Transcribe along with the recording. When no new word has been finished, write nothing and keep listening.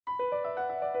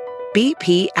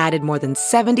BP added more than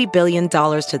 $70 billion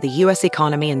to the U.S.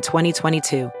 economy in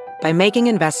 2022 by making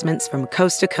investments from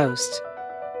coast to coast.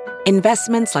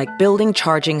 Investments like building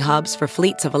charging hubs for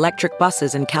fleets of electric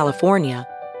buses in California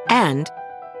and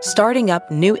starting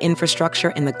up new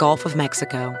infrastructure in the Gulf of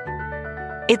Mexico.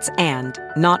 It's and,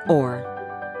 not or.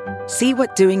 See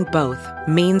what doing both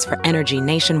means for energy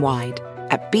nationwide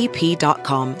at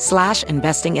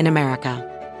bp.com/investing in America.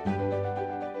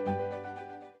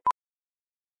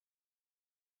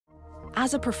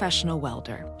 As a professional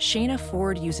welder, Shayna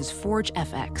Ford uses Forge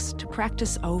FX to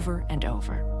practice over and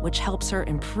over, which helps her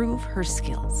improve her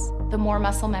skills. The more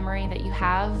muscle memory that you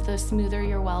have, the smoother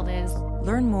your weld is.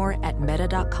 Learn more at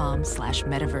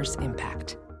meta.com/metaverse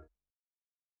impact.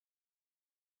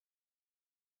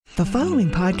 The following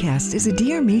podcast is a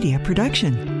Dear Media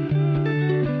production.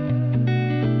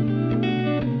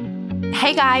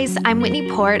 Hey guys, I'm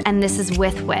Whitney Port, and this is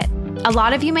With Wit. A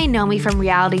lot of you may know me from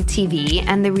reality TV,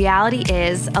 and the reality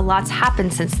is a lot's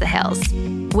happened since the hills.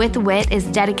 With Wit is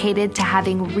dedicated to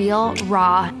having real,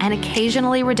 raw, and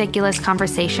occasionally ridiculous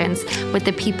conversations with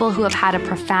the people who have had a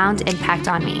profound impact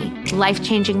on me.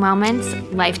 Life-changing moments,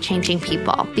 life-changing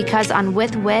people. Because on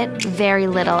With Wit, very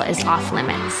little is off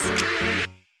limits.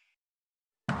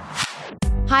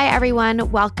 Hi everyone,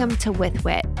 welcome to With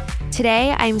Wit.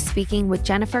 Today, I'm speaking with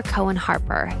Jennifer Cohen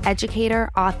Harper, educator,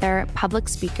 author, public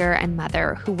speaker, and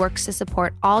mother who works to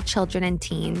support all children and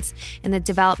teens in the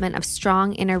development of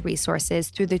strong inner resources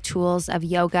through the tools of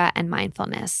yoga and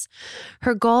mindfulness.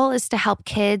 Her goal is to help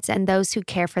kids and those who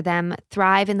care for them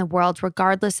thrive in the world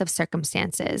regardless of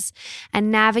circumstances and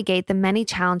navigate the many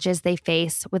challenges they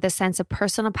face with a sense of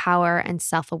personal power and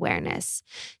self-awareness.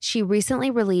 She recently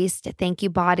released Thank You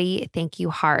Body, Thank You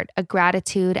Heart, a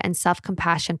gratitude and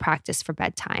self-compassion practice for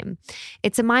bedtime.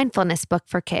 It's a mindfulness book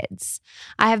for kids.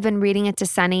 I have been reading it to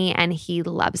Sonny and he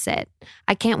loves it.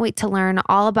 I can't wait to learn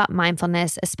all about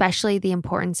mindfulness, especially the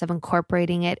importance of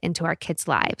incorporating it into our kids'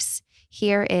 lives.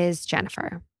 Here is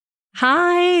Jennifer.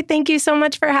 Hi, thank you so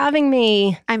much for having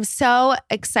me. I'm so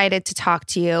excited to talk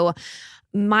to you.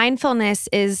 Mindfulness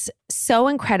is so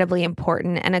incredibly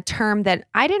important and a term that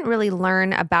I didn't really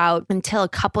learn about until a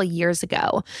couple years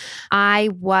ago. I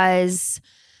was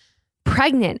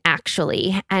pregnant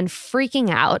actually and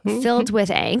freaking out, filled with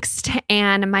angst.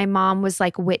 And my mom was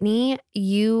like, Whitney,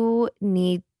 you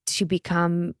need to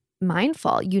become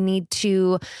mindful. You need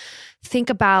to think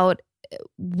about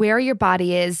where your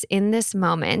body is in this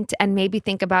moment and maybe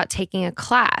think about taking a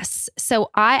class. So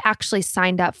I actually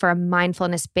signed up for a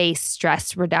mindfulness-based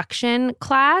stress reduction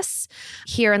class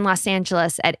here in Los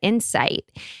Angeles at Insight.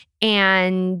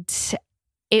 And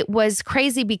it was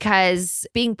crazy because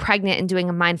being pregnant and doing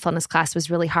a mindfulness class was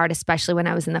really hard, especially when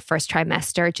I was in the first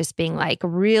trimester, just being like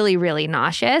really, really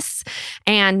nauseous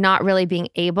and not really being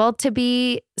able to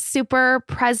be super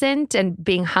present and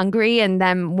being hungry and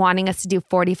them wanting us to do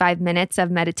 45 minutes of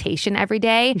meditation every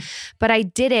day. But I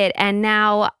did it. And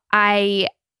now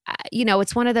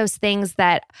it's one of those things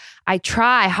that I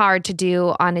try hard to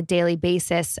do on a daily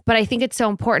basis, but I think it's so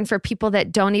important for people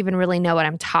that don't even really know what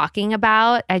I'm talking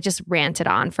about. I just ranted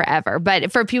on forever,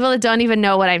 but for people that don't even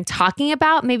know what I'm talking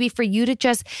about, maybe for you to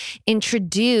just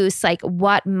introduce like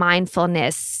what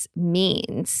mindfulness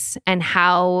means and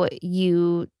how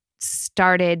you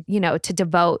started, to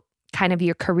devote kind of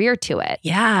your career to it.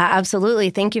 Yeah, absolutely.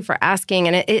 Thank you for asking.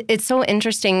 And it's so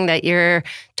interesting that you're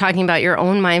talking about your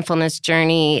own mindfulness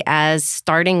journey as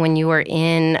starting when you were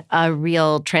in a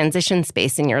real transition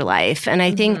space in your life. And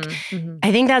I think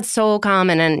that's so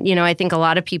common. And, I think a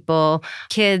lot of people,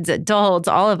 kids, adults,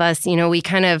 all of us, we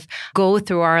kind of go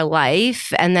through our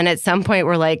life and then at some point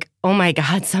we're like, oh my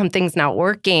God, something's not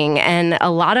working. And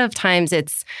a lot of times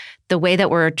it's the way that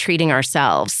we're treating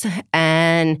ourselves.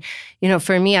 And,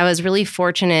 for me, I was really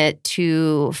fortunate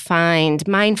to find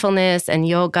mindfulness and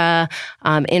yoga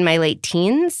in my late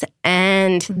teens.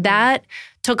 And that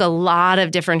took a lot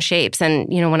of different shapes. And,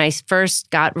 when I first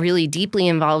got really deeply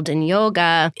involved in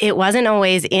yoga, it wasn't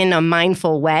always in a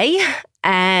mindful way.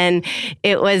 And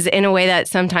it was in a way that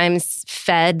sometimes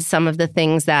fed some of the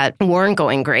things that weren't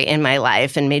going great in my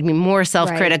life and made me more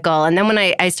self-critical. Right. And then when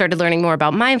I started learning more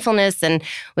about mindfulness and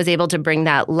was able to bring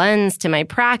that lens to my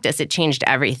practice, it changed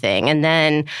everything. And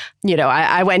then,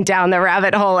 I went down the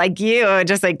rabbit hole like you,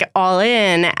 just like all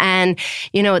in. And,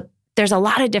 there's a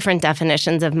lot of different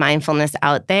definitions of mindfulness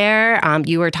out there.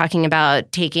 You were talking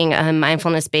about taking a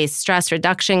mindfulness-based stress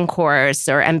reduction course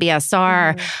or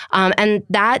MBSR. And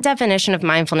that definition of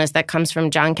mindfulness that comes from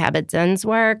Jon Kabat-Zinn's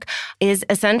work is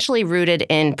essentially rooted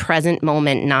in present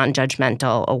moment,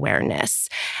 non-judgmental awareness.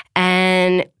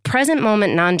 And present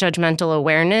moment, non-judgmental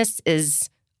awareness is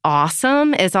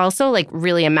awesome is also like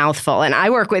really a mouthful. And I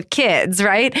work with kids,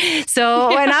 right? So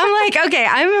when I'm like, okay,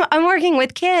 I'm working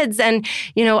with kids and,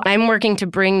 I'm working to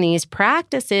bring these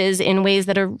practices in ways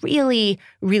that are really,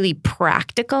 really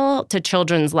practical to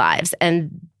children's lives.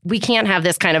 And we can't have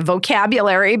this kind of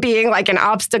vocabulary being like an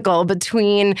obstacle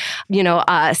between,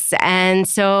 us. And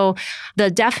so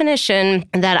the definition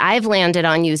that I've landed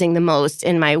on using the most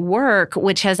in my work,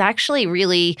 which has actually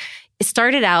really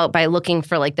started out by looking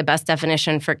for like the best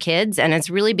definition for kids, and it's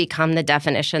really become the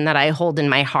definition that I hold in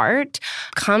my heart,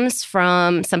 comes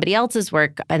from somebody else's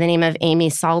work by the name of Amy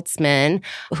Saltzman,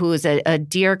 who is a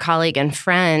dear colleague and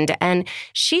friend. And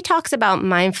she talks about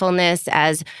mindfulness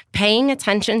as paying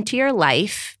attention to your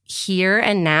life here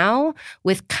and now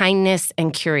with kindness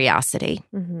and curiosity.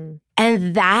 Mm-hmm.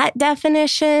 And that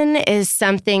definition is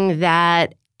something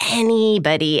that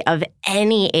anybody of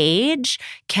any age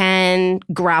can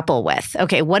grapple with.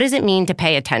 Okay, what does it mean to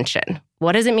pay attention?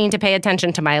 What does it mean to pay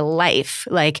attention to my life,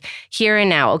 like here and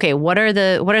now? Okay, what are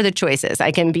the choices?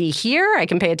 I can be here, I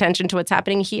can pay attention to what's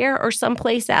happening here or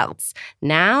someplace else,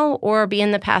 now or be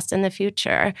in the past and the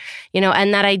future.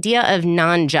 And that idea of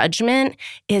non-judgment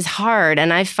is hard.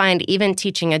 And I find even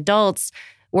teaching adults,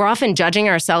 we're often judging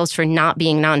ourselves for not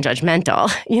being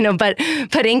non-judgmental,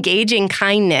 but engaging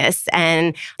kindness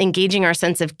and engaging our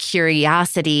sense of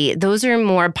curiosity, those are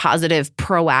more positive,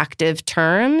 proactive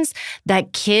terms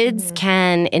that kids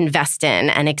can invest in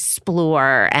and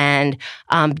explore and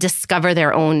discover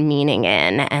their own meaning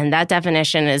in. And that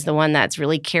definition is the one that's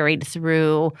really carried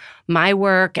through my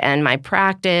work and my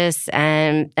practice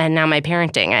and now my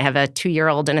parenting. I have a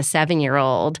 2-year-old and a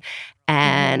 7-year-old.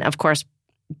 And of course,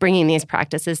 bringing these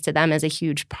practices to them is a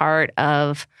huge part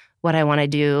of what I want to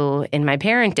do in my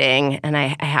parenting, and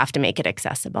I have to make it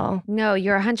accessible. No,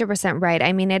 you're 100% right.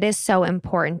 I mean, it is so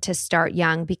important to start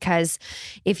young because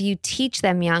if you teach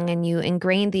them young and you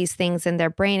ingrain these things in their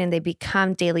brain and they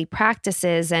become daily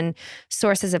practices and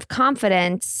sources of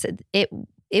confidence,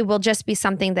 it will just be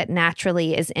something that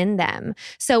naturally is in them.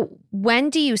 So when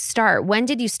do you start? When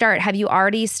did you start? Have you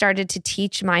already started to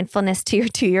teach mindfulness to your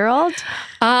 2-year-old?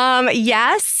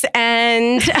 Yes.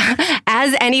 And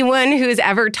as anyone who's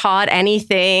ever taught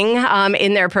anything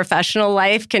in their professional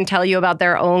life can tell you about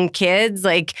their own kids,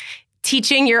 like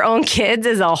teaching your own kids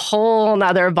is a whole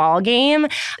nother ballgame.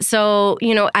 So,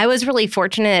 I was really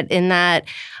fortunate in that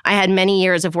I had many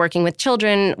years of working with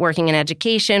children, working in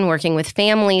education, working with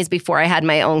families before I had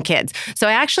my own kids. So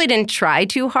I actually didn't try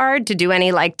too hard to do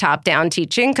any like top-down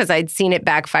teaching because I'd seen it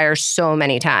backfire so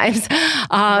many times.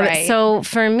 Right. So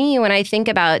for me, when I think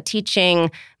about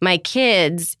teaching my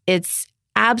kids, it's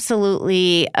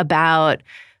absolutely about,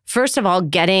 first of all,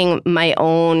 getting my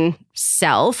own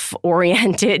self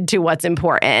oriented to what's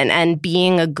important and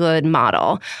being a good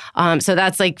model. So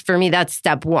that's like, for me, that's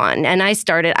step one. And I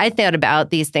thought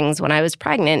about these things when I was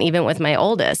pregnant, even with my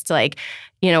oldest, like,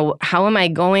 how am I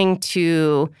going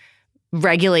to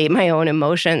regulate my own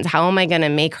emotions? How am I going to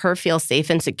make her feel safe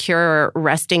and secure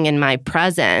resting in my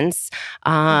presence?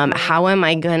 How am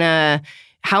I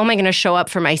going to show up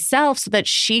for myself so that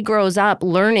she grows up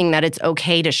learning that it's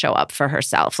okay to show up for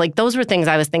herself? Like those were things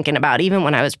I was thinking about even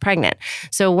when I was pregnant.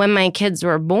 So when my kids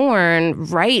were born,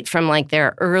 right from like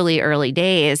their early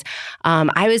days,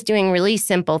 I was doing really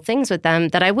simple things with them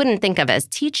that I wouldn't think of as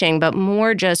teaching, but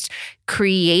more just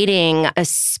creating a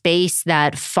space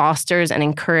that fosters and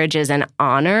encourages and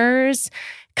honors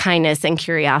kindness and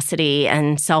curiosity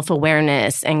and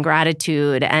self-awareness and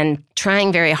gratitude, and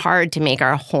trying very hard to make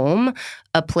our home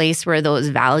a place where those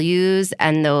values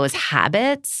and those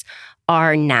habits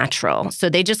are natural. So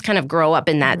they just kind of grow up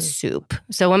in that soup.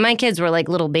 So when my kids were like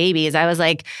little babies, I was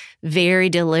like very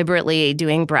deliberately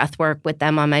doing breath work with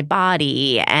them on my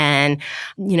body and,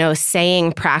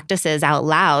 saying practices out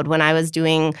loud. When I was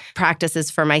doing practices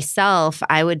for myself,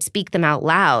 I would speak them out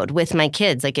loud with my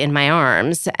kids, like in my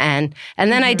arms. And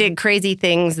then I did crazy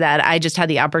things that I just had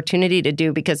the opportunity to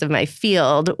do because of my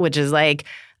field, which is like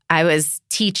I was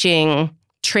teaching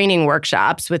training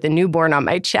workshops with a newborn on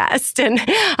my chest and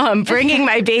bringing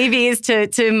my babies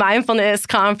to mindfulness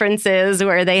conferences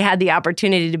where they had the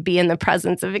opportunity to be in the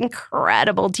presence of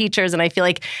incredible teachers. And I feel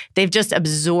like they've just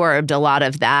absorbed a lot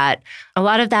of that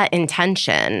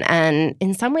intention and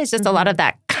in some ways just a lot of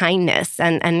that kindness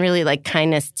and really like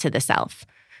kindness to the self.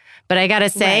 But I got to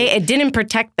say, It didn't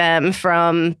protect them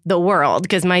from the world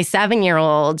because my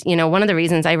 7-year-old, one of the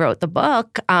reasons I wrote the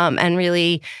book and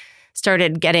really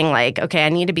started getting like, okay, I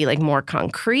need to be like more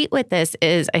concrete with this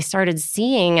is I started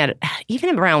seeing at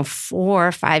even around 4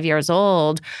 or 5 years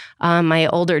old, my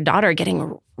older daughter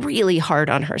getting really hard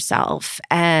on herself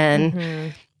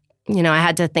and I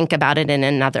had to think about it in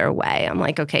another way. I'm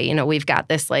like, okay, we've got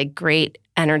this like great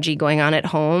energy going on at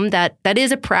home that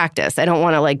is a practice. I don't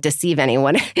want to like deceive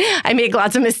anyone. I make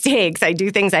lots of mistakes. I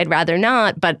do things I'd rather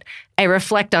not, but I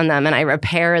reflect on them and I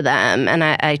repair them. And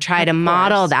I try to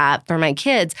model that for my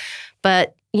kids.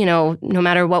 But no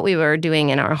matter what we were doing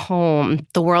in our home,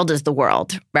 the world is the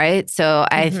world, right? So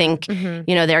I think,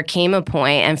 there came a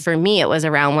point, and for me, it was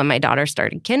around when my daughter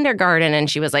started kindergarten and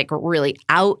she was like really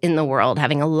out in the world,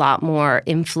 having a lot more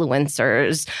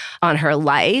influencers on her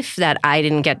life that I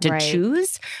didn't get to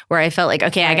choose, where I felt like,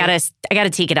 okay, I gotta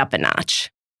take it up a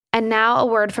notch. And now a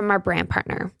word from our brand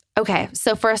partner. Okay,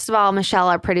 so first of all, Michelle,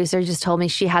 our producer, just told me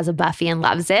she has a Buffy and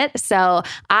loves it. So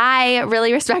I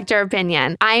really respect her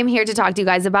opinion. I am here to talk to you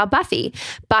guys about Buffy.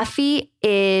 Buffy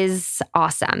is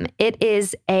awesome. It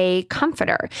is a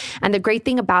comforter. And the great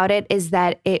thing about it is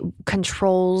that it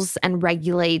controls and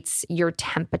regulates your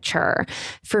temperature.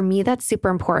 For me, that's super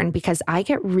important because I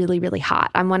get really, really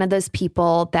hot. I'm one of those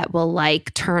people that will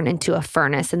like turn into a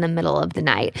furnace in the middle of the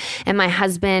night. And my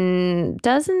husband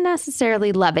doesn't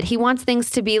necessarily love it. He wants things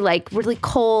to be like really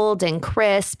cold and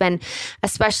crisp. And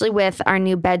especially with our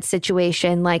new bed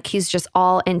situation, like he's just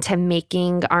all into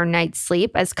making our night's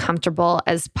sleep as comfortable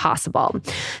as possible.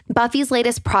 Buffy's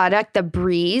latest product, the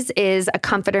Breeze, is a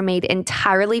comforter made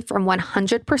entirely from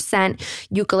 100%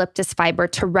 eucalyptus fiber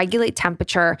to regulate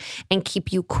temperature and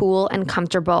keep you cool and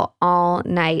comfortable all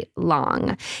night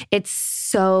long. It's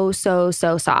so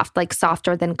soft, like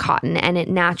softer than cotton, and it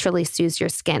naturally soothes your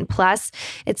skin. Plus,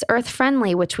 it's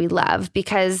earth-friendly, which we love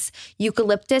because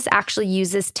eucalyptus actually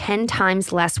uses 10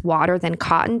 times less water than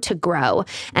cotton to grow,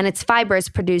 and its fiber is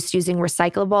produced using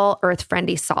recyclable,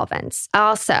 earth-friendly solvents.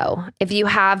 Also, if you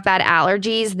have bad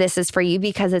allergies, this is for you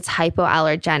because it's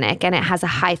hypoallergenic and it has a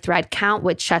high thread count,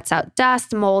 which shuts out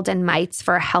dust, mold, and mites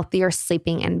for a healthier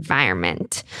sleeping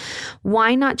environment.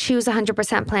 Why not choose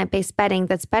 100% plant-based bedding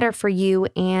that's better for you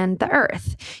and the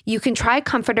earth? You can try a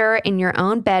comforter in your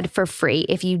own bed for free.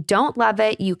 If you don't love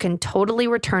it, you can totally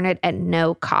return it at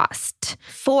no cost.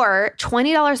 For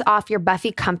 $20 off your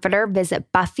Buffy comforter,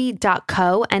 visit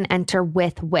buffy.co and enter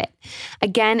with WIT.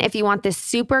 Again, if you want this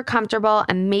super comfortable,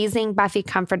 amazing Buffy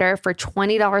comforter for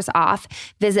 $20 off,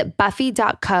 visit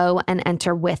buffy.co and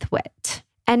enter with WIT.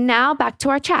 And now back to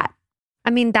our chat. I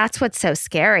mean, that's what's so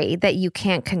scary, that you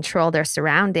can't control their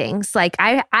surroundings. Like,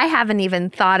 I haven't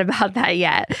even thought about that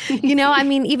yet. I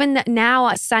mean, even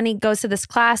now, Sunny goes to this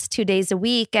class 2 days a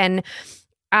week, and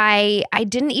I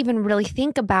didn't even really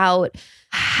think about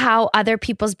how other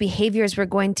people's behaviors were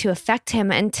going to affect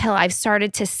him until I've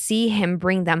started to see him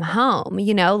bring them home,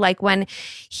 like when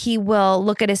he will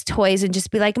look at his toys and just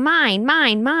be like, mine,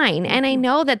 mine, mine. And I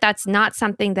know that that's not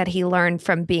something that he learned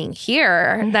from being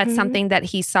here. That's something that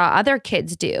he saw other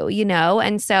kids do,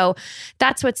 And so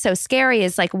that's what's so scary,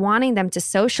 is like wanting them to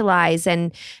socialize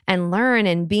and learn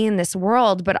and be in this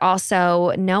world, but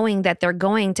also knowing that they're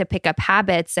going to pick up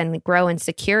habits and grow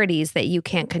insecurities that you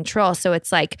can't control. So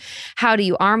it's like, how do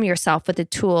you arm yourself with the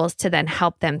tools to then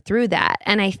help them through that?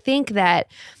 And I think that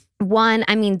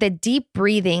the deep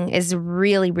breathing is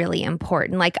really, really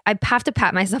important. Like, I have to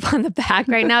pat myself on the back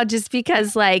right now just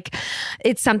because like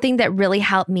it's something that really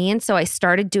helped me. And so I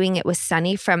started doing it with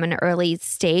Sunny from an early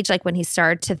stage. Like when he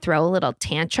started to throw little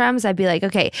tantrums, I'd be like,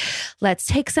 okay, let's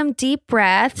take some deep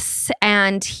breaths.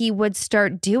 And he would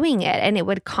start doing it and it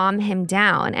would calm him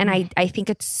down. And I think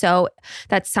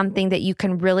that's something that you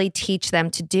can really teach them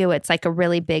to do. It's like a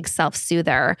really big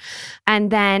self-soother.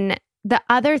 And then the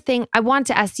other thing I want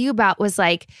to ask you about was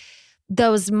like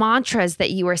those mantras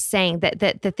that you were saying,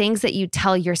 that the things that you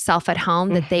tell yourself at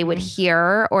home that they would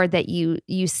hear or that you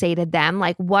say to them.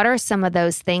 Like, what are some of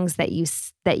those things that you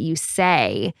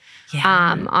say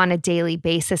on a daily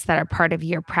basis that are part of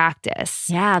your practice?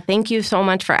 Yeah, thank you so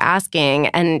much for asking.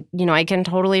 And I can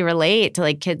totally relate to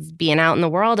like kids being out in the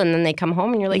world and then they come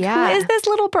home and you're like, who is this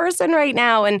little person right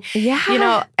now? And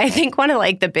I think one of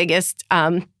like the biggest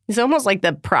it's almost like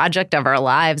the project of our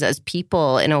lives as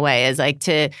people in a way is like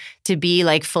to be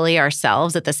like fully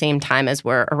ourselves at the same time as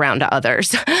we're around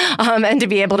others and to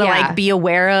be able to like be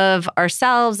aware of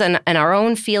ourselves and our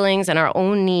own feelings and our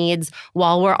own needs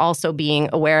while we're also being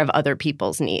aware of other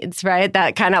people's needs, right?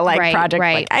 That kind of like project,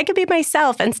 like I could be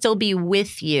myself and still be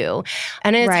with you.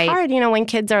 And it's hard, when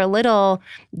kids are little,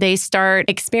 they start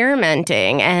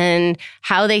experimenting and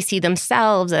how they see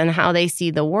themselves and how they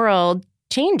see the world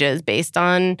changes based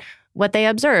on what they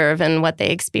observe and what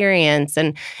they experience.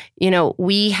 And,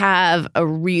 we have a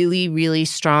really, really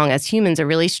strong, as humans, a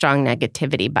really strong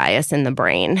negativity bias in the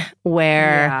brain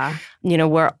where,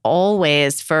 we're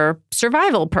always, for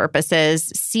survival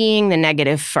purposes, seeing the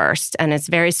negative first. And it's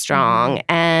very strong.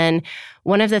 And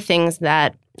one of the things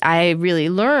that I really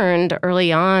learned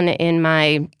early on in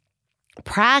my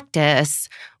practice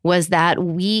was that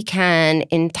we can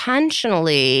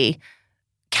intentionally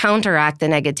counteract the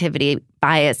negativity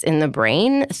bias in the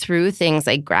brain through things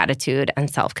like gratitude and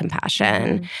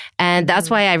self-compassion. Mm-hmm. And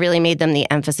that's why I really made them the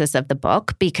emphasis of the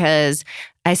book, because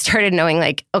I started knowing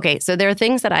like, okay, so there are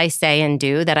things that I say and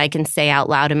do that I can say out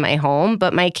loud in my home,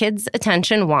 but my kids'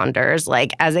 attention wanders.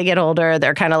 Like as they get older,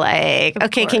 they're kind of like,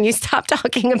 okay, can you stop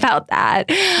talking about that?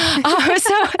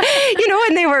 So,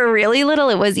 when they were really little,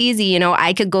 it was easy.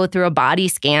 I could go through a body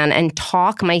scan and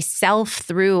talk myself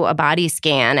through a body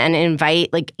scan and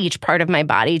invite like each part of my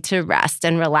body to rest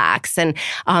and relax and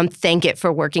thank it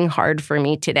for working hard for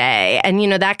me today. And,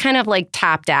 that kind of like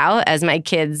tapped out as my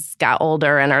kids got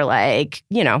older and are like,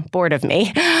 bored of me.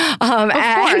 Of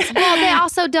course. Well, they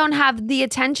also don't have the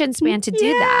attention span to do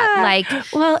that.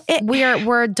 Like,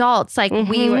 we're adults. Like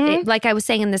like I was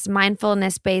saying in this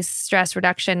mindfulness-based stress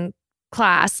reduction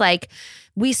class, like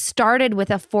we started with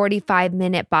a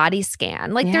 45-minute body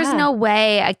scan. Like there's no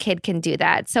way a kid can do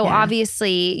that. So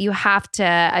obviously you have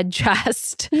to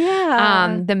adjust the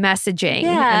messaging.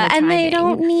 Yeah, and they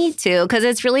don't need to, because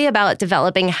it's really about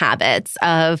developing habits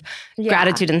of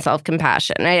gratitude and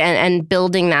self-compassion, right? And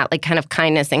building that like kind of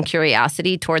kindness and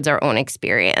curiosity towards our own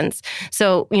experience.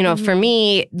 So, for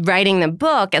me, writing the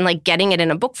book and like getting it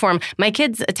in a book form, my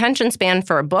kids' attention span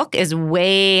for a book is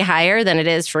way higher than it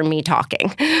is for me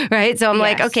talking, right? So I'm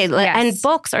like, okay, and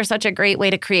books are such a great way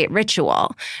to create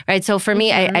ritual, right? So for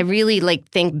me, I really like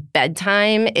think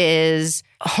bedtime is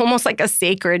almost like a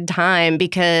sacred time,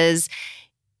 because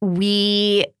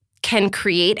we can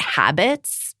create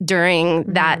habits during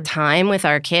that time with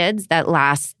our kids that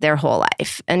last their whole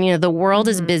life. And, the world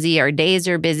is busy, our days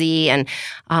are busy. And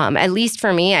at least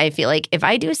for me, I feel like if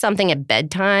I do something at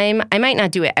bedtime, I might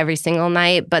not do it every single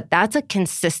night, but that's a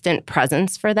consistent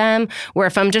presence for them. Where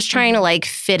if I'm just trying to like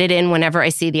fit it in whenever I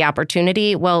see the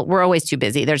opportunity, well, we're always too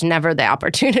busy. There's never the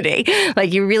opportunity.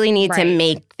 Like you really need to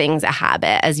make things a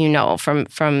habit, as you know,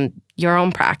 from your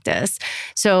own practice.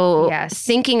 So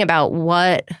thinking about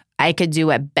what I could do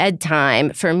at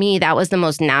bedtime, for me, that was the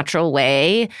most natural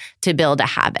way to build a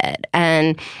habit.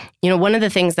 And, one of the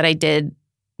things that I did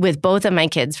with both of my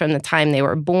kids from the time they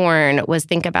were born was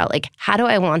think about like, how do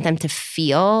I want them to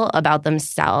feel about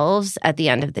themselves at the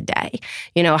end of the day?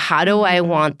 How do I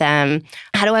want them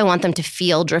to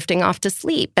feel drifting off to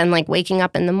sleep and like waking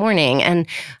up in the morning? And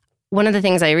one of the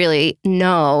things I really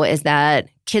know is that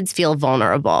kids feel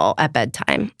vulnerable at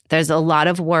bedtime. There's a lot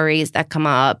of worries that come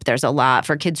up. There's a lot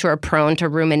for kids who are prone to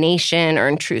rumination or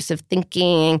intrusive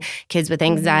thinking, kids with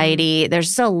anxiety. There's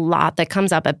just a lot that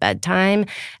comes up at bedtime.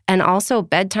 And also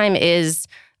bedtime is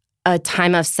a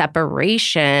time of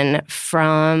separation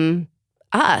from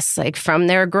us, like from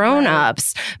their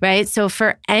grown-ups, right? So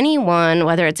for anyone,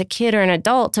 whether it's a kid or an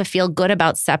adult, to feel good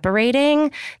about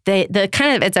separating, the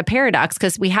kind of, it's a paradox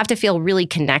because we have to feel really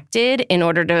connected in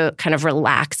order to kind of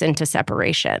relax into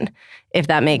separation, if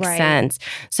that makes sense.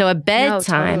 So at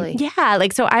bedtime,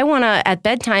 so I want to, at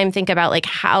bedtime, think about like,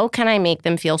 how can I make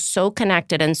them feel so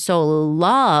connected and so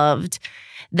loved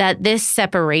that this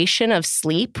separation of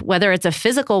sleep, whether it's a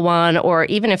physical one or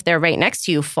even if they're right next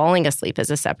to you, falling asleep is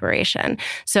a separation.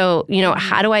 So,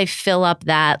 how do I fill up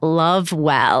that love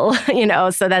well,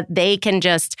 so that they can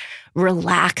just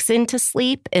relax into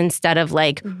sleep instead of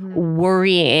like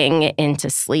worrying into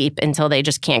sleep until they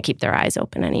just can't keep their eyes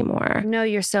open anymore. No,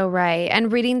 you're so right.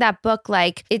 And reading that book,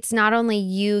 like it's not only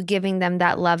you giving them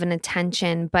that love and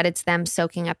attention, but it's them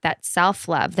soaking up that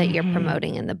self-love that you're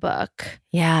promoting in the book.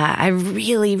 Yeah, I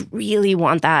really, really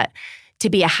want that to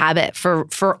be a habit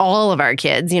for all of our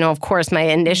kids. Of course, my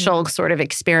initial sort of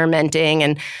experimenting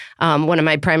and one of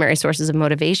my primary sources of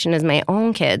motivation is my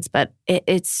own kids. But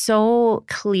it's so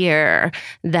clear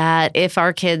that if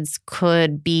our kids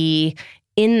could be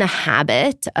in the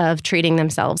habit of treating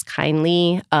themselves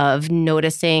kindly, of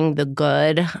noticing the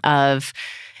good, of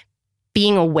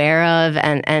being aware of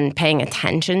and paying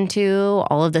attention to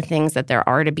all of the things that there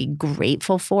are to be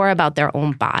grateful for about their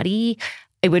own body,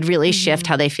 it would really shift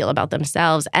how they feel about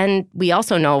themselves. And we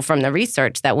also know from the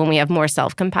research that when we have more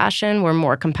self-compassion, we're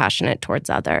more compassionate towards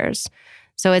others.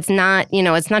 So it's not,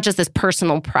 it's not just this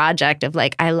personal project of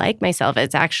like, I like myself.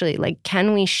 It's actually like,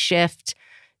 can we shift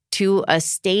to a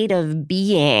state of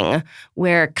being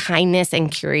where kindness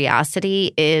and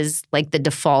curiosity is like the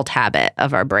default habit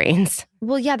of our brains.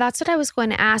 Well, yeah, that's what I was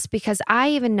going to ask, because I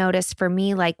even noticed for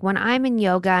me, like when I'm in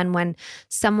yoga and when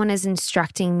someone is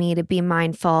instructing me to be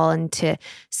mindful and to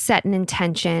set an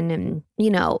intention and,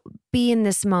 be in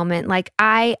this moment, like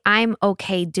I'm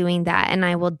okay doing that and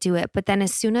I will do it. But then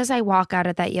as soon as I walk out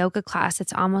of that yoga class,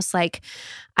 it's almost like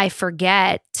I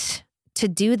forget to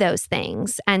do those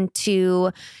things and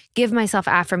to give myself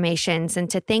affirmations and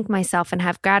to thank myself and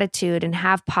have gratitude and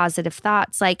have positive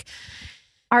thoughts. Like,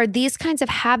 are these kinds of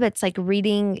habits, like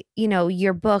reading,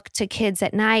 your book to kids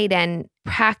at night and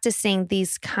practicing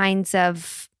these kinds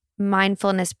of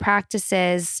mindfulness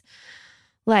practices,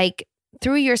 like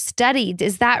through your study,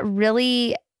 does that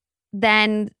really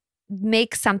then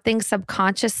make something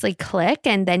subconsciously click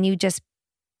and then you just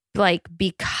like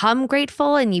become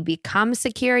grateful and you become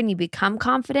secure and you become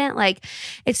confident? Like,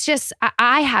 it's just,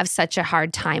 I have such a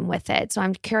hard time with it. So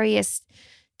I'm curious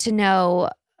to know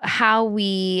how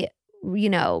we,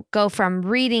 go from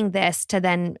reading this to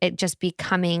then it just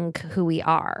becoming who we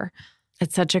are.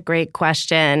 It's such a great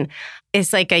question.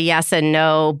 It's like a yes and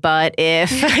no, but if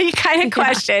kind of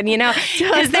question,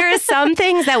 because there are some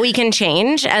things that we can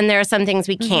change and there are some things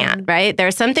we can't, right? There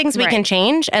are some things we can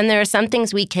change and there are some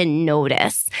things we can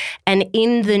notice. And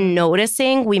in the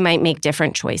noticing, we might make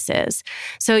different choices.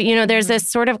 So, there's this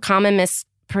sort of common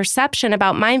misperception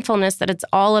about mindfulness that it's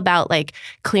all about like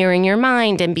clearing your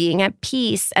mind and being at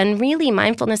peace. And really,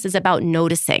 mindfulness is about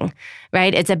noticing,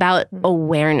 right? It's about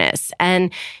awareness.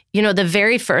 And, the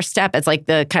very first step, it's like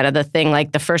the kind of the thing,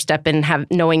 like the first step in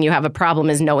knowing you have a problem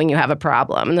is knowing you have a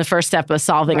problem. And the first step of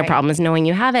solving a problem is knowing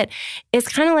you have it. It's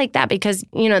kind of like that because,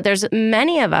 there's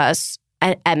many of us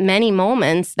at many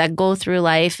moments that go through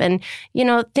life and,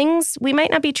 things, we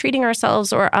might not be treating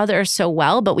ourselves or others so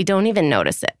well, but we don't even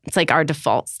notice it. It's like our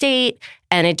default state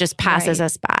and it just passes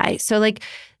us by. So like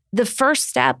the first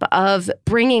step of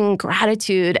bringing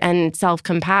gratitude and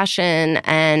self-compassion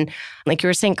and, like you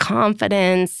were saying,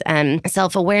 confidence and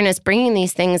self-awareness, bringing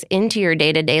these things into your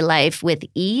day-to-day life with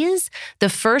ease, the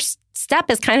first step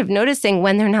is kind of noticing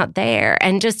when they're not there.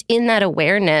 And just in that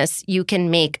awareness, you can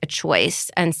make a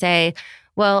choice and say,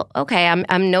 well, okay,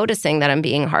 I'm noticing that I'm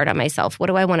being hard on myself. What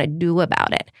do I want to do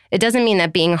about it? It doesn't mean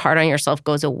that being hard on yourself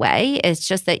goes away. It's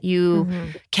just that you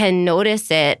can notice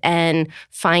it and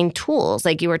find tools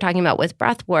like you were talking about with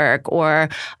breath work or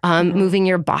moving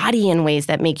your body in ways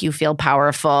that make you feel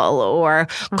powerful or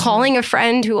calling a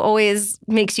friend who always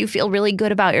makes you feel really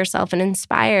good about yourself and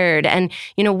inspired. And,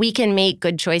 we can make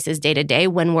good choices day to day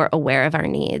when we're aware of our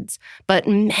needs. But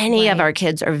many of our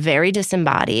kids are very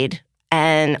disembodied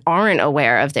and aren't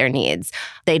aware of their needs.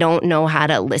 They don't know how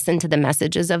to listen to the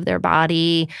messages of their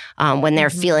body when they're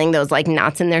feeling those like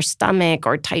knots in their stomach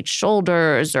or tight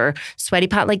shoulders or sweaty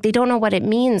pot. Like they don't know what it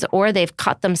means, or they've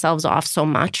cut themselves off so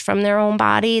much from their own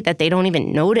body that they don't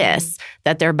even notice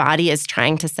that their body is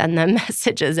trying to send them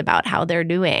messages about how they're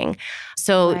doing.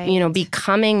 So,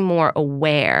 becoming more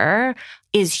aware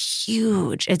is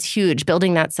huge. It's huge.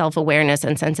 Building that self-awareness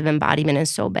and sense of embodiment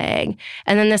is so big.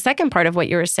 And then the second part of what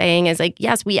you were saying is like,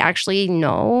 yes, we actually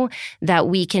know that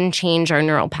we can change our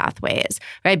neural pathways,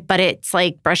 right? But it's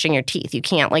like brushing your teeth. You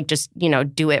can't like just,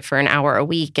 do it for an hour a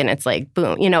week and it's like,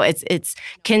 boom, it's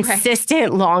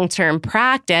consistent long-term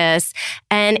practice.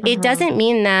 And it doesn't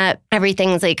mean that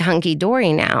everything's like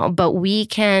hunky-dory now, but we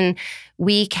can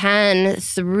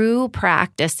through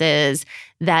practices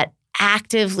that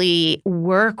actively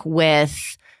work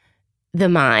with the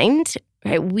mind,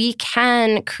 right? We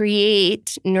can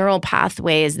create neural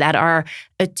pathways that are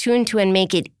attuned to and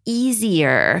make it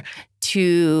easier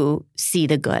to see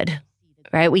the good,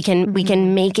 right? We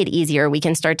can make it easier. We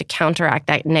can start to counteract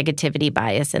that negativity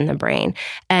bias in the brain.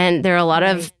 And there are a lot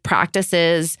of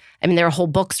practices. I mean, there are whole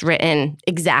books written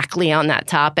exactly on that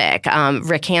topic.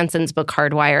 Rick Hanson's book,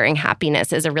 Hardwiring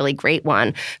Happiness, is a really great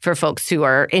one for folks who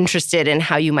are interested in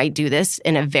how you might do this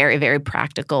in a very, very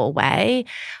practical way.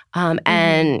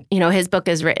 And, his book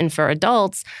is written for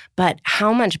adults, but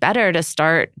how much better to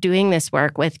start doing this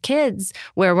work with kids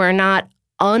where we're not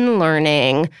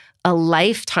unlearning a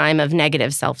lifetime of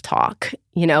negative self-talk,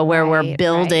 where we're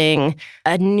building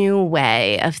a new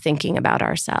way of thinking about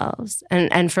ourselves.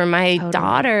 And for my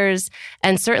daughters,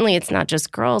 and certainly it's not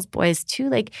just girls, boys too,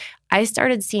 like I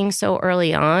started seeing so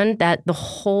early on that the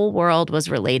whole world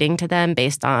was relating to them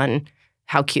based on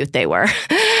how cute they were.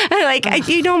 like,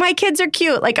 my kids are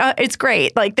cute. Like, it's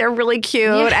great. Like, they're really cute.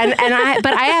 Yeah.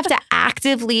 But I have to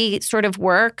actively sort of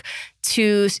work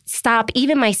to stop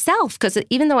even myself, because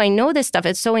even though I know this stuff,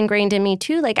 it's so ingrained in me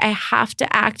too. Like, I have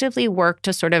to actively work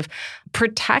to sort of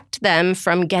protect them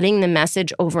from getting the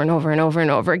message over and over and over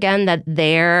and over again that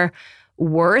their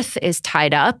worth is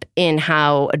tied up in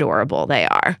how adorable they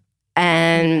are.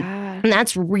 And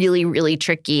that's really, really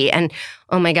tricky. And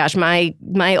oh my gosh, my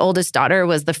oldest daughter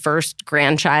was the first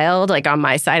grandchild, like on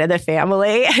my side of the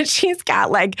family. And she's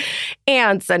got like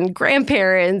aunts and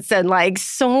grandparents and like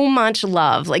so much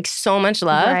love.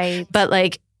 Right. But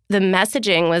like the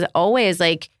messaging was always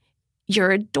like,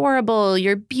 you're adorable,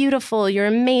 you're beautiful, you're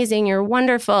amazing, you're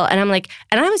wonderful. And I'm like,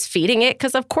 and I was feeding it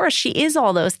because of course she is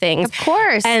all those things. Of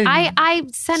course. And I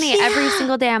send it every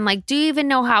single day. I'm like, do you even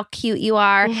know how cute you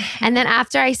are? And then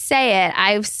after I say it,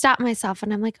 I've stopped myself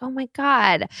and I'm like, oh my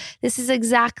God, this is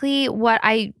exactly what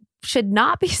I should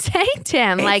not be saying to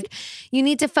him. Like, you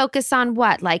need to focus on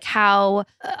what? Like how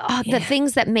the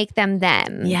things that make them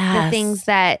them. Yes. The things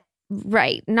that,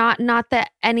 right. Not the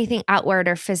anything outward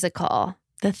or physical.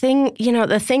 The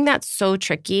thing that's so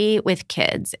tricky with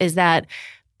kids is that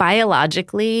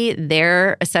biologically,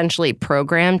 they're essentially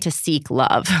programmed to seek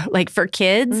love. Like for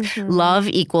kids, love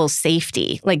equals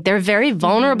safety. Like they're very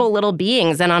vulnerable little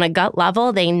beings. And on a gut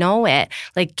level, they know it.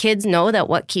 Like kids know that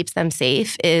what keeps them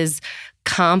safe is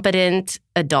competent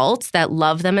adults that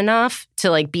love them enough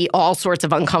to like be all sorts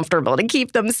of uncomfortable to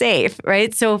keep them safe,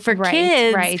 right? So for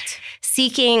kids,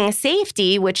 seeking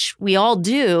safety, which we all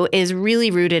do, is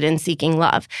really rooted in seeking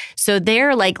love. So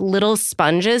they're like little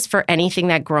sponges for anything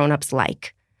that grown-ups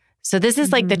like. So this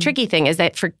is like the tricky thing is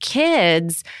that for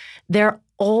kids, they're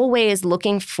always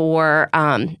looking for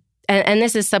and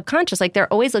this is subconscious, like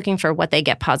they're always looking for what they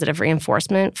get positive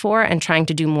reinforcement for and trying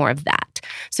to do more of that.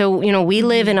 So, we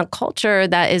live in a culture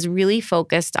that is really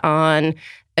focused on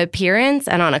appearance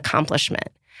and on accomplishment.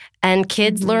 And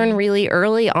kids learn really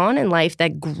early on in life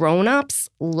that grown-ups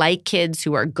like kids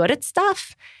who are good at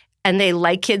stuff and they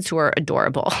like kids who are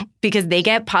adorable because they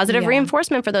get positive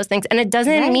reinforcement for those things. And it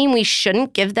doesn't mean we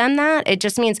shouldn't give them that. It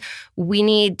just means we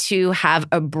need to have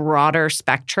a broader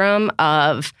spectrum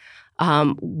of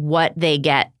what they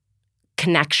get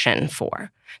connection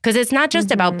for. Because it's not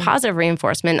just about positive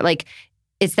reinforcement. Like,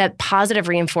 it's that positive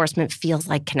reinforcement feels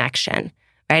like connection,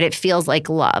 right? It feels like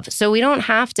love. So we don't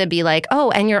have to be like,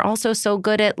 oh, and you're also so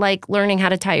good at like learning how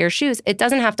to tie your shoes. It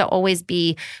doesn't have to always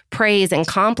be praise and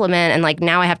compliment and like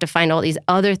now I have to find all these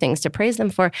other things to praise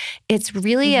them for. It's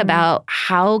really about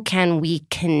how can we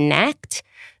connect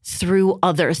through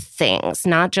other things,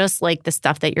 not just like the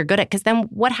stuff that you're good at. Because then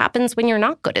what happens when you're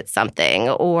not good at something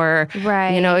or,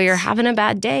 you're having a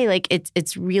bad day? Like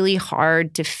it's really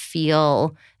hard to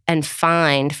feel and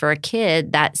find for a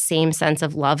kid that same sense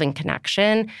of love and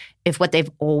connection if what they've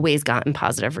always gotten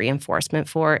positive reinforcement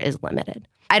for is limited.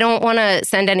 I don't want to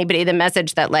send anybody the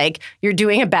message that like you're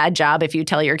doing a bad job if you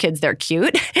tell your kids they're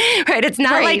cute, right? It's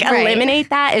not eliminate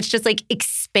that. It's just like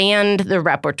expand the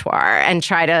repertoire and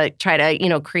try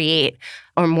to create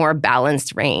a more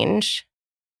balanced range.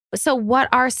 So what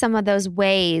are some of those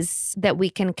ways that we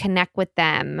can connect with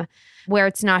them where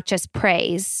it's not just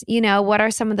praise? What are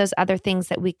some of those other things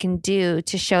that we can do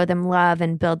to show them love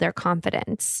and build their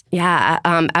confidence? Yeah,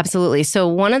 absolutely. So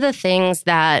one of the things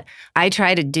that I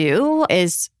try to do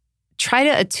is try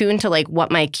to attune to like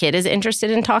what my kid is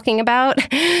interested in talking about.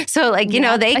 So like,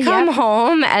 they come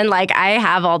home and like I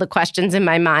have all the questions in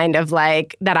my mind of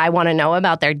like that I want to know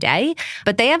about their day,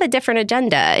 but they have a different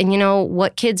agenda. And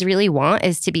what kids really want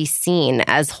is to be seen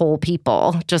as whole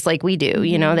people, just like we do.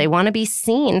 They want to be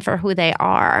seen for who they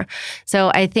are. So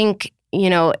I think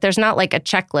there's not like a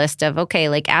checklist of, okay,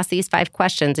 like ask these 5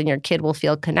 questions and your kid will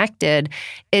feel connected.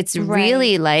 It's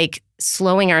really like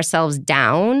slowing ourselves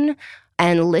down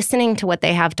and listening to what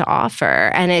they have to offer.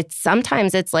 And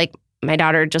sometimes it's like my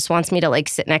daughter just wants me to like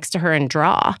sit next to her and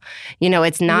draw.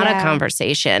 It's not a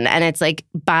conversation. And it's like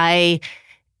by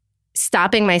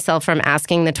stopping myself from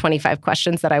asking the 25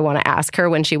 questions that I want to ask her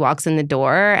when she walks in the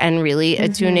door and really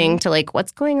attuning to like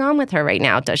what's going on with her right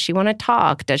now. Does she want to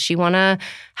talk? Does she want to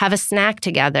have a snack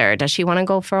together? Does she want to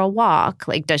go for a walk?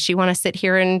 Like, does she want to sit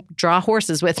here and draw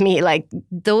horses with me? Like,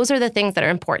 those are the things that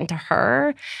are important to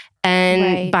her.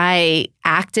 And by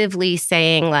actively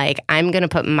saying like, I'm going to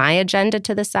put my agenda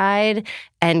to the side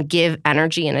and give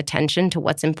energy and attention to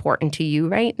what's important to you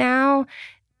right now,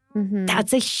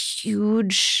 that's a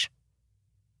huge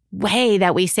way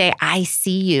that we say, I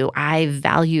see you, I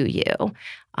value you.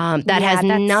 That has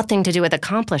nothing to do with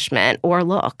accomplishment or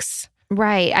looks.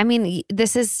 Right. I mean,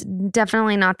 this is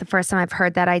definitely not the first time I've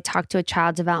heard that. I talked to a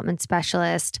child development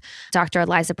specialist, Dr.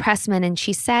 Eliza Pressman, and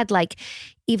she said, like,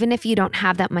 even if you don't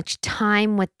have that much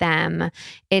time with them,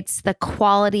 it's the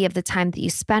quality of the time that you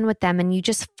spend with them, and you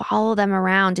just follow them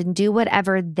around and do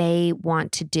whatever they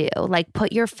want to do. Like,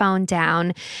 put your phone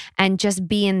down and just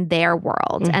be in their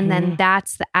world. Mm-hmm. And then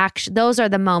that's the action. Those are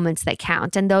the moments that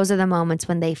count. And those are the moments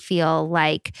when they feel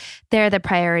like they're the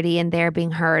priority and they're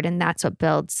being heard. And that's what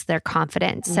builds their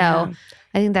confidence. So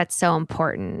I think that's so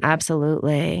important.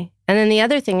 Absolutely. And then the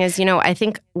other thing is, I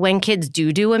think when kids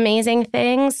do amazing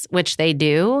things, which they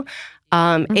do,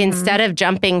 instead of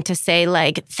jumping to say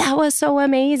like, that was so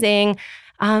amazing,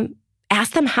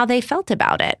 ask them how they felt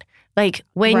about it. Like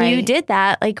when you did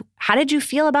that, like, how did you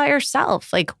feel about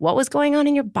yourself? Like, what was going on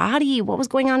in your body? What was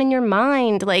going on in your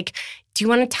mind? Like, do you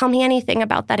want to tell me anything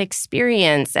about that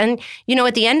experience? And,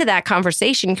 at the end of that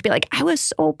conversation, you could be like, I was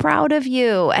so proud of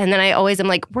you. And then I always am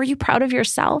like, were you proud of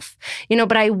yourself?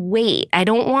 But I wait. I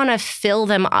don't want to fill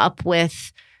them up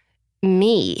with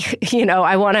me.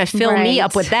 I want to fill me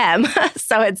up with them.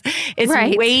 So it's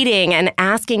waiting and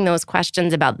asking those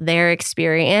questions about their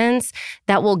experience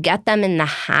that will get them in the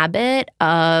habit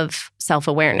of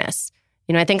self-awareness.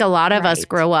 I think a lot of us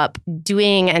grow up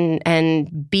doing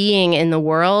and being in the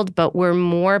world, but we're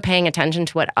more paying attention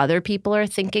to what other people are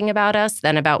thinking about us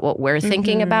than about what we're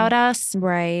thinking about us.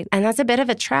 Right. And that's a bit of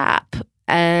a trap.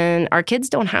 And our kids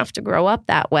don't have to grow up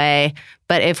that way.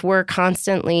 But if we're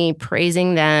constantly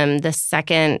praising them the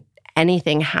second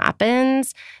anything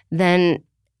happens, then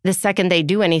the second they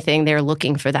do anything, they're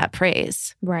looking for that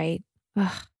praise. Right.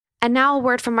 Ugh. And now a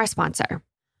word from our sponsor.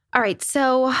 All right,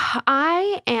 so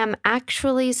I am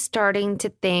actually starting to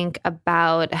think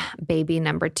about baby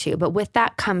number 2, but with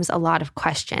that comes a lot of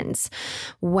questions.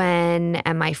 When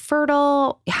am I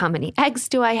fertile? How many eggs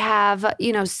do I have?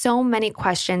 So many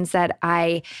questions that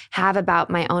I have about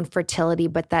my own fertility,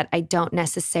 but that I don't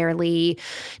necessarily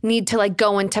need to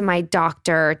go into my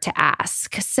doctor to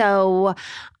ask. So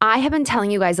I have been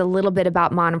telling you guys a little bit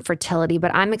about modern fertility,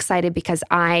 but I'm excited because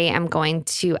I am going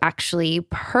to actually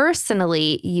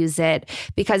personally use it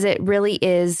because it really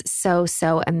is so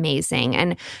amazing.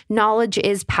 And knowledge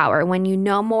is power. When you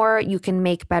know more, you can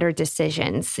make better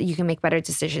decisions. You can make better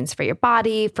decisions for your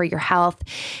body, for your health,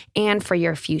 and for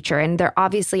your future. And there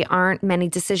obviously aren't many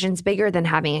decisions bigger than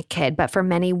having a kid, but for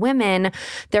many women,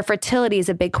 their fertility is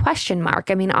a big question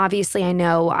mark. I mean, obviously, I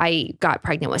know I got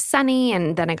pregnant with Sunny,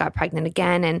 and then I got pregnant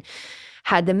again and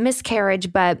had the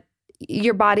miscarriage, but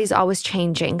your body's always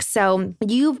changing. So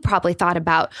you've probably thought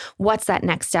about what's that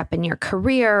next step in your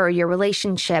career or your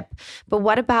relationship. But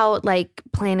what about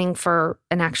planning for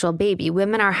an actual baby?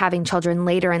 Women are having children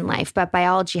later in life, but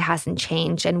biology hasn't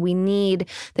changed. And we need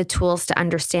the tools to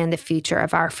understand the future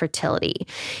of our fertility.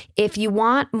 If you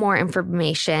want more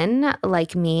information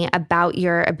like me about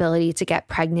your ability to get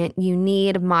pregnant, you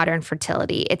need Modern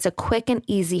Fertility. It's a quick and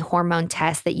easy hormone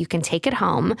test that you can take at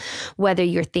home, whether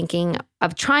you're thinking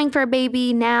of trying for a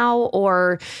baby now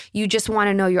or you just want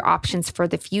to know your options for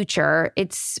the future.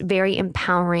 It's very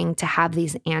empowering to have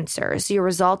these answers. Your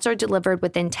results are delivered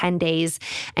within 10 days,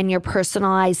 and your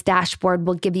personalized dashboard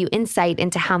will give you insight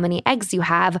into how many eggs you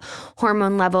have,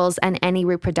 hormone levels, and any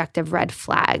reproductive red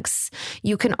flags.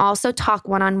 You can also talk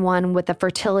one-on-one with a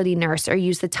fertility nurse or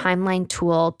use the timeline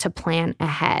tool to plan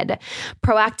ahead.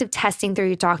 Proactive testing through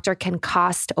your doctor can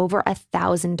cost over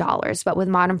 $1,000, but with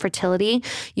Modern Fertility,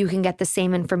 you can get the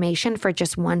same information for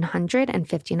just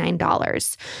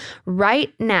 $159.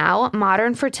 Right now,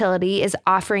 Modern Fertility is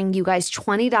offering you guys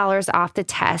 $20 off the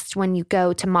test when you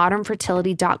go to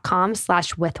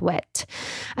modernfertility.com/withwit.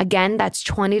 Again, that's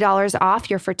 $20 off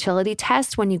your fertility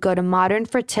test when you go to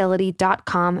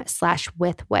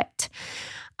modernfertility.com/withwit.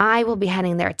 I will be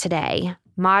heading there today.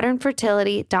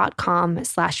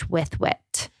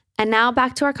 modernfertility.com/withwit. And now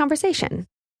back to our conversation.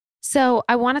 So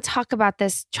I want to talk about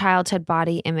this childhood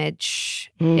body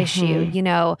image issue.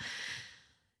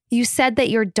 You said that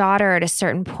your daughter at a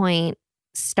certain point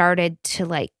started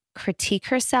to critique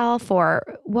herself, or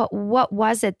what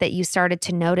was it that you started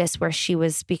to notice where she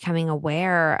was becoming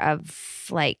aware of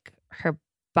her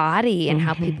body and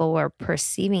how people were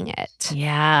perceiving it?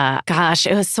 Yeah. Gosh,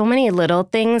 it was so many little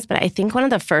things, but I think one of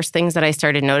the first things that I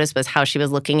started to notice was how she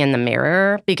was looking in the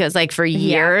mirror, because for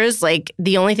years,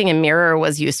 the only thing a mirror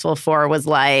was useful for was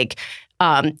blowing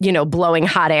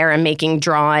hot air and making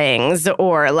drawings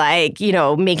or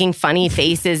making funny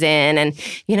faces in. And,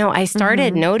 I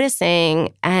started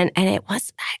noticing and it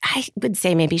was, I would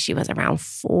say maybe she was around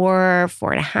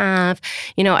 4.5.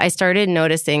 I started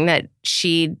noticing that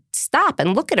she stop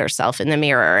and look at herself in the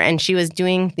mirror. And she was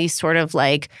doing these sort of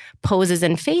like poses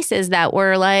and faces that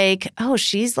were like, oh,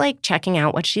 she's like checking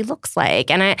out what she looks like.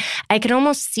 And I could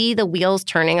almost see the wheels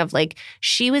turning of like,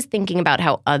 she was thinking about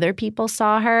how other people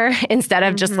saw her instead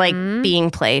of just like being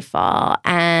playful.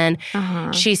 And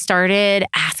she started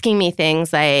asking me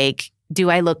things like, do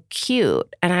I look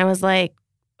cute? And I was like,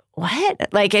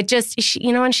 what? Like it just,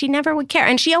 and she never would care.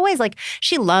 And she always like,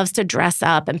 she loves to dress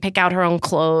up and pick out her own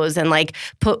clothes and like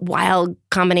put wild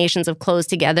combinations of clothes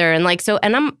together. And like, so,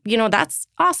 and I'm, that's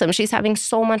awesome. She's having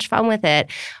so much fun with it.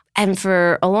 And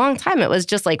for a long time, it was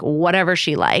just like whatever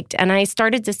she liked. And I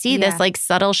started to see this like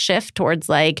subtle shift towards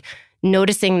like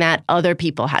noticing that other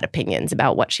people had opinions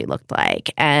about what she looked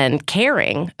like and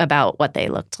caring about what they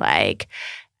looked like.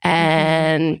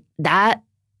 And that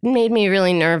made me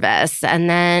really nervous. And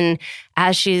then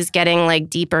as she's getting like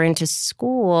deeper into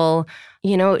school,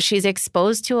 she's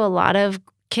exposed to a lot of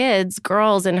kids,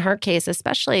 girls in her case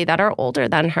especially, that are older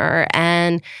than her.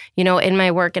 And, in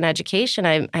my work in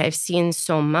education, I've seen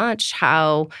so much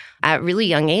how at really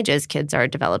young ages, kids are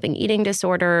developing eating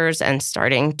disorders and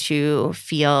starting to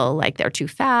feel like they're too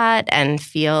fat and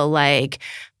feel like,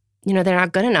 they're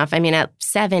not good enough. I mean, at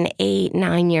 7, 8,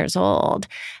 9 years old.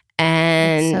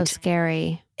 And it's so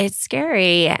scary. It's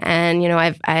scary. And,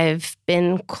 I've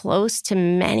been close to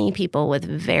many people with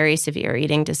very severe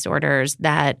eating disorders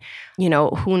that,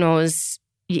 who knows,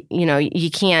 you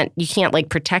can't like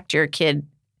protect your kid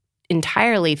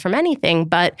entirely from anything.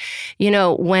 But,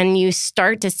 when you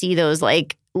start to see those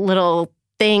like little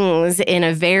things in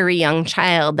a very young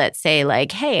child that say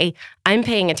like, hey, I'm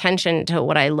paying attention to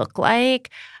what I look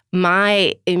like,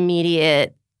 my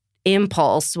immediate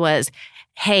impulse was,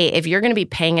 hey, if you're going to be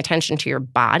paying attention to your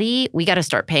body, we got to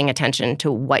start paying attention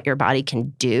to what your body can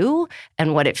do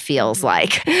and what it feels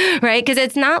like, right? Because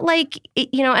it's not like,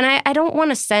 and I don't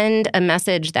want to send a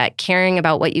message that caring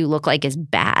about what you look like is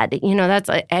bad. That's,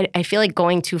 I feel like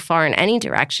going too far in any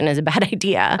direction is a bad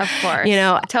idea. Of course.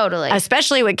 Totally.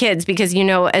 Especially with kids, because,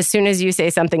 as soon as you say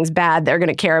something's bad, they're going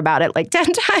to care about it like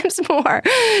 10 times more.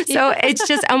 So it's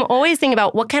just, I'm always thinking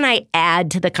about what can I add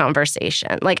to the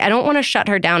conversation? Like, I don't want to shut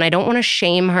her down. I don't want to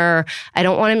shame her. I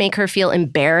don't want to make her feel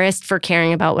embarrassed for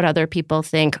caring about what other people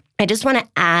think. I just want to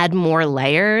add more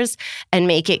layers and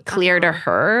make it clear to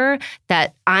her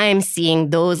that I'm seeing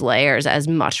those layers as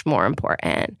much more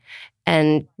important.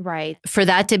 And for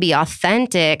that to be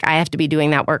authentic, I have to be doing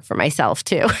that work for myself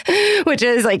too, which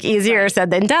is like easier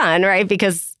said than done, right?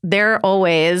 Because they're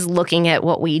always looking at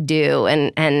what we do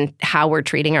and how we're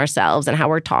treating ourselves and how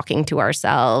we're talking to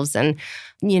ourselves. And,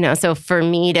 so for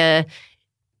me to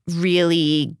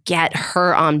really get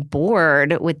her on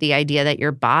board with the idea that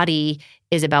your body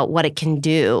is about what it can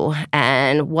do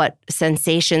and what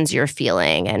sensations you're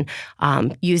feeling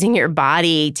and using your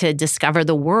body to discover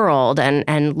the world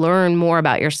and learn more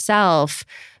about yourself.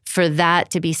 For that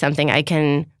to be something I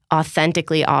can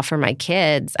authentically offer my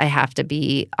kids, I have to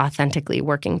be authentically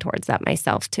working towards that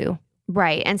myself too.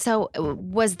 Right. And so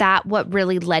was that what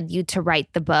really led you to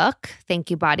write the book, Thank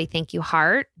You Body, Thank You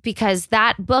Heart? Because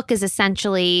that book is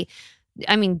essentially,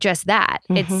 just that.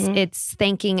 It's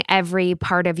thanking every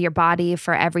part of your body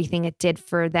for everything it did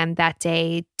for them that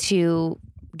day to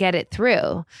get it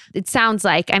through. It sounds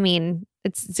like, I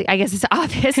guess it's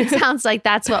obvious. It sounds like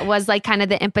that's what was like kind of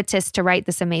the impetus to write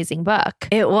this amazing book.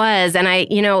 It was. And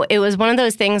it was one of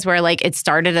those things where like it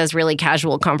started as really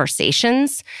casual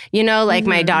conversations,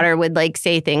 my daughter would like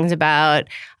say things about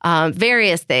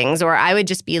various things, or I would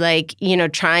just be like,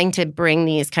 trying to bring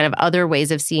these kind of other ways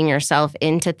of seeing yourself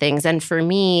into things. And for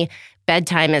me,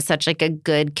 bedtime is such like a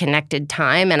good connected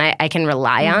time, and I can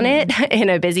rely on it in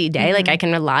a busy day. Like I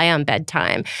can rely on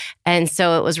bedtime. And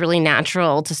so it was really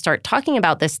natural to start talking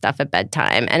about this stuff at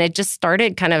bedtime. And it just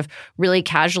started kind of really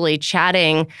casually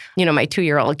chatting. My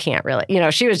 2-year-old can't really,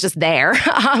 she was just there.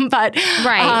 But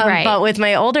with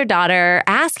my older daughter,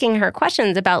 asking her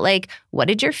questions about like, what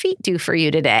did your feet do for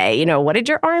you today? What did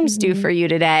your arms do for you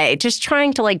today? Just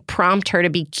trying to like prompt her to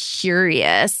be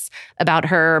curious about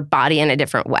her body in a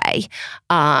different way.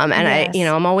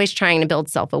 I'm always trying to build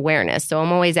self-awareness. So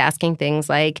I'm always asking things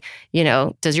like,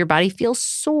 does your body feel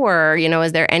sore?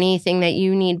 Is there anything that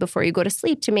you need before you go to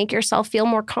sleep to make yourself feel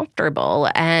more comfortable?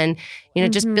 And,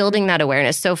 just building that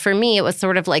awareness. So for me, it was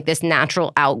sort of like this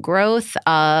natural outgrowth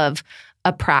of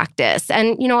a practice.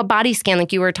 And, a body scan,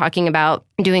 like you were talking about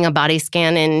doing a body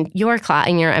scan in your class,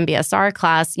 in your MBSR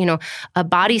class, a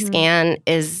body scan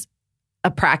is a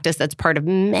practice that's part of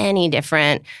many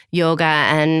different yoga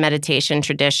and meditation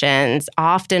traditions,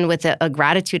 often with a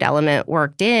gratitude element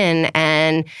worked in.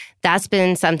 And that's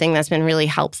been something that's been really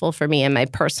helpful for me in my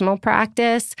personal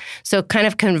practice. So kind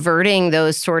of converting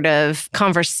those sort of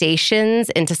conversations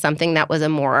into something that was a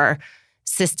more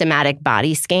systematic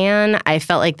body scan, I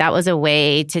felt like that was a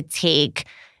way to take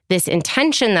this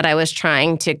intention that I was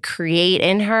trying to create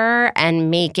in her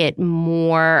and make it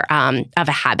more of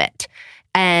a habit.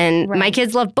 And my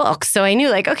kids love books. So I knew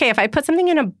like, okay, if I put something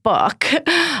in a book,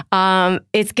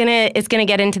 it's gonna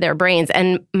get into their brains.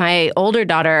 And my older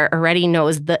daughter already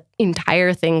knows the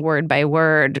entire thing word by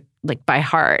word, like by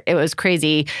heart. It was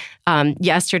crazy.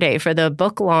 Yesterday for the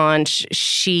book launch,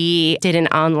 she did an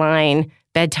online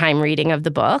bedtime reading of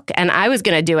the book. And I was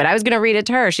going to do it. I was going to read it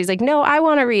to her. She's like, no, I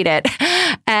want to read it.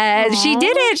 And she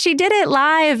did it. She did it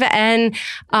live. And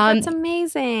that's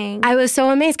amazing. I was so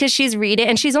amazed because she's reading,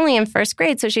 and she's only in first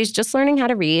grade. So she's just learning how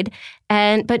to read.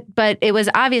 And but it was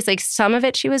obvious, like some of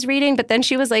it she was reading, but then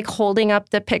she was like holding up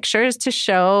the pictures to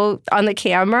show on the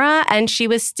camera. And she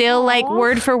was still like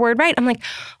word for word right. I'm like,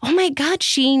 oh my God,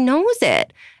 she knows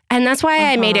it. And that's why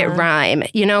I made it rhyme,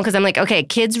 because I'm like, okay,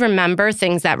 kids remember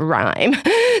things that rhyme.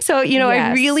 So,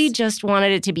 I really just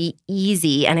wanted it to be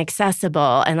easy and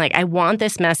accessible. And like, I want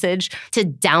this message to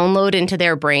download into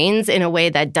their brains in a way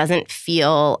that doesn't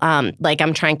feel like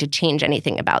I'm trying to change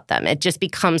anything about them. It just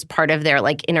becomes part of their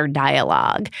like inner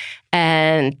dialogue.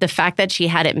 And the fact that she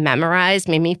had it memorized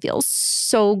made me feel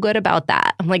so good about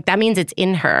that. I'm like, that means it's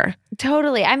in her.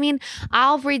 Totally. I mean,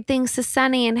 I'll read things to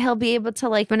Sonny and he'll be able to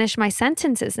like finish my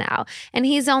sentences now. And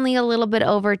he's only a little bit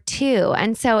over 2.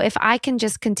 And so if I can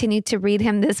just continue to read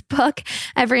him this book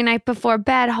every night before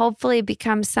bed, hopefully it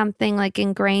becomes something like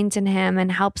ingrained in him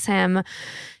and helps him.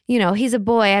 He's a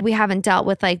boy. We haven't dealt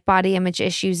with like body image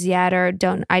issues yet, or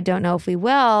I don't know if we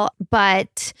will,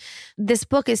 but this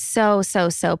book is so, so,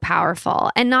 so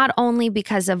powerful. And not only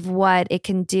because of what it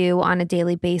can do on a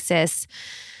daily basis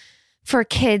for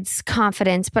kids'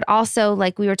 confidence, but also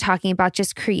like we were talking about,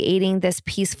 just creating this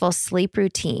peaceful sleep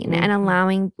routine and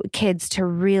allowing kids to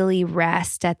really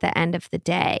rest at the end of the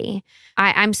day.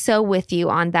 I'm so with you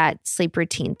on that sleep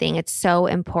routine thing. It's so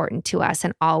important to us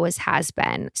and always has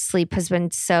been. Sleep has been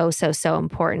so, so, so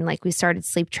important. Like we started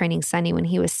sleep training Sonny when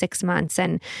he was 6 months,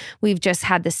 and we've just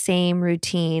had the same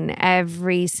routine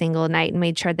every single night and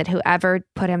made sure that whoever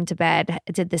put him to bed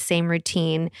did the same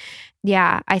routine.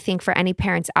 Yeah, I think for any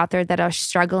parents out there that are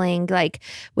struggling like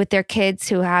with their kids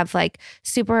who have like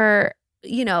super,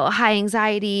 high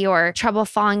anxiety or trouble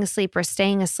falling asleep or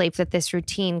staying asleep, that this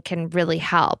routine can really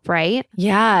help, right?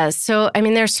 Yeah. So, I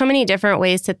mean, there's so many different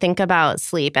ways to think about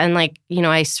sleep. And like,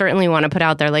 I certainly want to put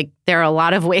out there, like, there are a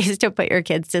lot of ways to put your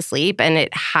kids to sleep, and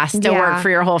it has to work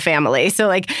for your whole family. So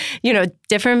like,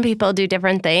 different people do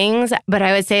different things. But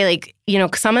I would say like,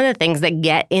 some of the things that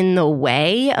get in the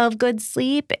way of good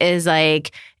sleep is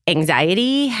like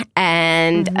anxiety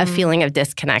and a feeling of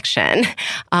disconnection.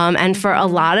 And for a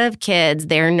lot of kids,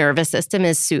 their nervous system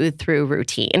is soothed through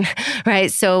routine,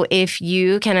 right? So if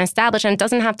you can establish, and it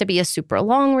doesn't have to be a super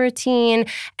long routine,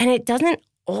 and it doesn't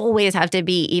always have to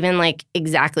be even like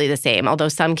exactly the same, although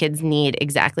some kids need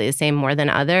exactly the same more than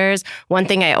others. One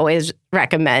thing I always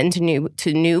recommend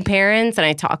to new parents, and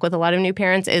I talk with a lot of new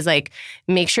parents, is like,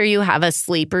 make sure you have a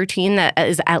sleep routine that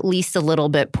is at least a little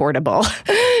bit portable.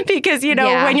 Because,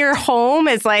 when you're home,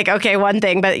 it's like, okay, one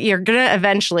thing, but you're going to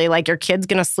eventually, like, your kid's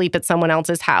going to sleep at someone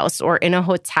else's house or in a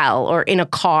hotel or in a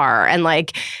car. And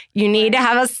like, you need to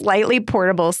have a slightly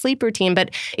portable sleep routine.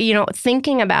 But,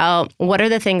 thinking about what are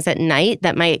the things at night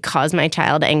that might cause my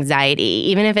child anxiety,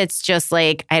 even if it's just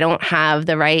like, I don't have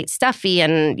the right stuffy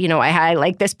and, I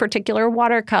like this particular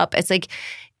water cup. It's like,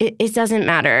 it doesn't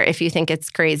matter if you think it's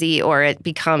crazy or it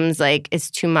becomes like it's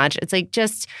too much. It's like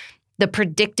just the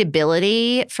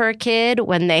predictability for a kid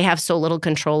when they have so little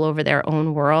control over their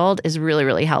own world is really,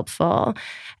 really helpful.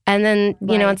 And then,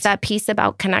 it's that piece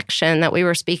about connection that we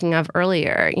were speaking of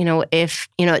earlier. If,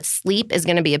 sleep is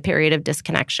going to be a period of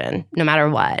disconnection no matter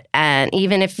what. And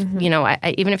even if,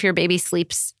 even if your baby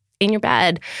sleeps in your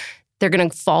bed, they're going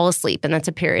to fall asleep, and that's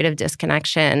a period of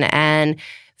disconnection. And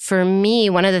for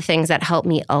me, one of the things that helped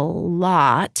me a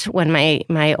lot when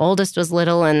my oldest was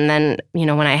little, and then,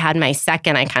 when I had my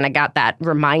second, I kind of got that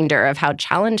reminder of how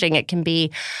challenging it can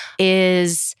be,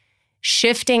 is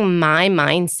shifting my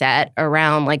mindset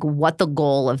around like what the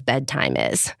goal of bedtime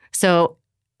is. So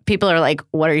people are like,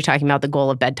 what are you talking about? The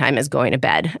goal of bedtime is going to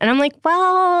bed. And I'm like,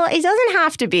 well, it doesn't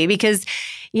have to be because,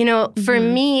 for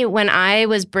me, when I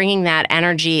was bringing that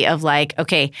energy of like,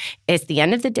 okay, it's the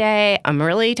end of the day. I'm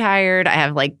really tired. I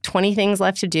have like 20 things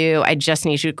left to do. I just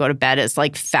need you to go to bed as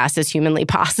like fast as humanly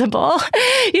possible.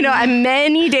 And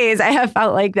many days I have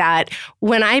felt like that.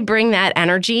 When I bring that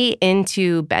energy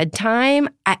into bedtime,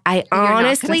 I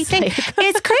honestly think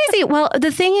it's crazy. Well,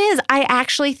 the thing is, I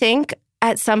actually think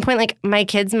at some point, like my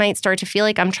kids might start to feel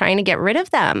like I'm trying to get rid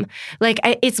of them. Like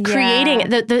it's creating,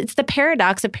 it's the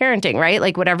paradox of parenting, right?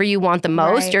 Like whatever you want the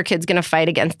most, your kid's going to fight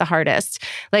against the hardest.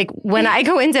 Like when I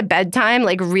go into bedtime,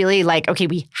 like really like, okay,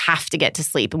 we have to get to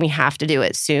sleep and we have to do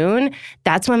it soon.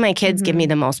 That's when my kids give me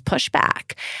the most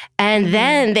pushback. And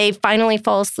then they finally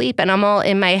fall asleep and I'm all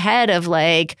in my head of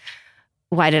like,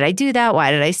 why did I do that? Why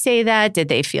did I say that? Did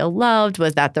they feel loved?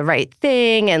 Was that the right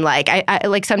thing? And like, I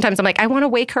like sometimes I'm like, I want to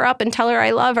wake her up and tell her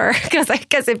I love her because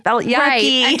it felt yucky. Right.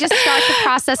 And just start the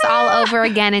process all over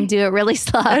again and do it really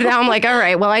slow. And now I'm like, all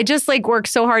right, well, I just like worked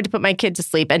so hard to put my kid to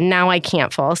sleep and now I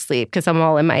can't fall asleep because I'm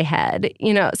all in my head,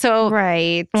 So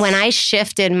when I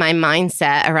shifted my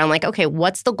mindset around like, okay,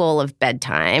 what's the goal of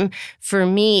bedtime? For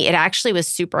me, it actually was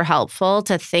super helpful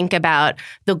to think about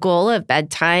the goal of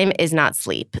bedtime is not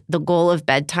sleep. The goal of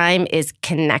bedtime is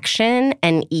connection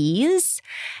and ease.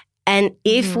 And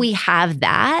if we have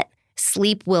that,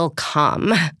 sleep will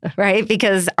come, right?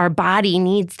 Because our body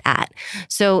needs that.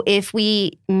 So if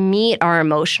we meet our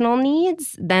emotional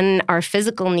needs, then our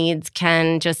physical needs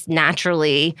can just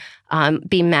naturally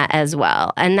be met as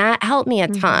well. And that helped me a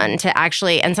ton to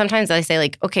actually, and sometimes I say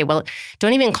like, okay, well,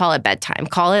 don't even call it bedtime.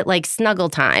 Call it like snuggle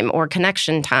time or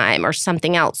connection time or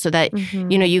something else so that,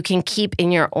 you can keep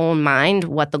in your own mind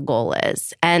what the goal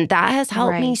is. And that has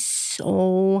helped me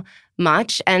so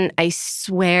much. And I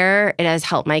swear it has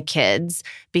helped my kids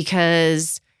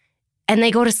and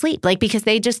they go to sleep, like, because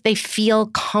they feel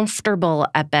comfortable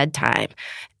at bedtime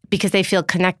because they feel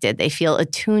connected, they feel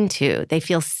attuned to, they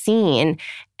feel seen,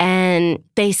 and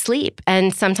they sleep.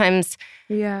 And sometimes,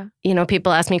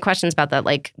 people ask me questions about that,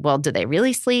 like, well, do they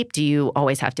really sleep? Do you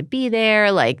always have to be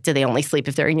there? Like, do they only sleep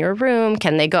if they're in your room?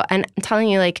 Can they go? And I'm telling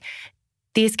you, like,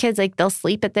 these kids, like, they'll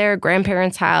sleep at their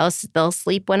grandparents' house. They'll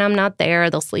sleep when I'm not there.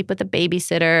 They'll sleep with a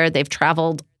babysitter. They've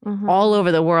traveled all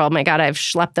over the world. My God, I've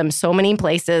schlepped them so many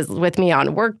places with me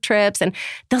on work trips, and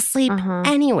they'll sleep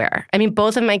anywhere. I mean,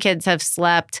 both of my kids have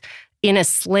slept in a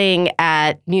sling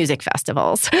at music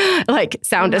festivals, like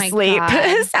sound asleep.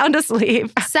 Sound asleep.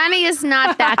 Sonny is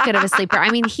not that good of a sleeper. I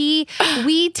mean,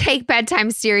 we take bedtime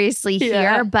seriously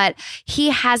here, but he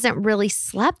hasn't really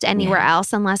slept anywhere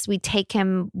else unless we take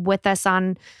him with us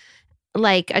on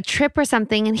like a trip or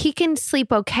something, and he can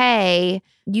sleep okay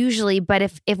usually. But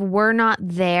if we're not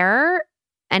there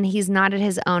and he's not at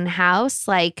his own house,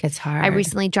 like, it's hard. I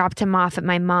recently dropped him off at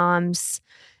my mom's,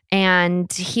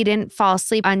 and he didn't fall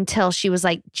asleep until she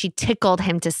tickled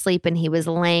him to sleep and he was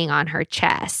laying on her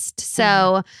chest.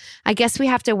 So I guess we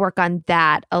have to work on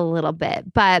that a little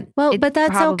bit. But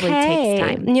that's probably okay.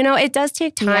 Takes time. It does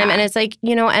take time. And it's like,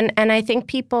 and I think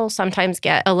people sometimes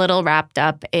get a little wrapped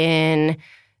up in,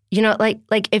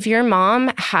 like if your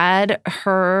mom had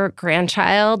her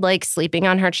grandchild like sleeping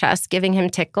on her chest, giving him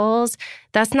tickles,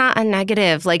 that's not a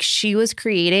negative. Like, she was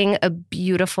creating a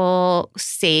beautiful,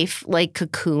 safe, like,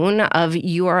 cocoon of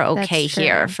you are okay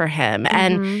here for him.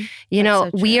 And,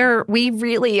 we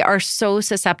really are so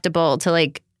susceptible to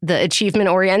like the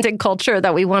achievement-oriented culture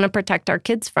that we want to protect our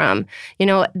kids from.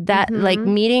 Like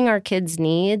meeting our kids'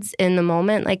 needs in the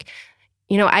moment, like,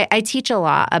 I teach a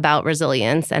lot about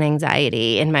resilience and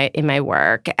anxiety in my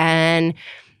work. And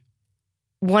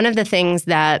one of the things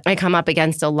that I come up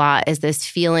against a lot is this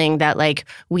feeling that like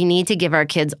we need to give our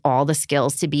kids all the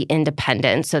skills to be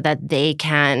independent so that they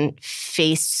can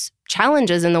face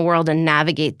challenges in the world and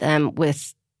navigate them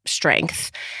with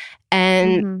strength.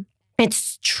 And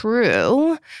it's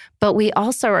true, but we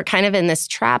also are kind of in this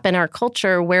trap in our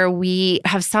culture where we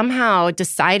have somehow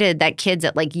decided that kids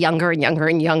at like younger and younger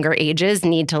and younger ages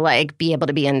need to like be able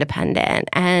to be independent.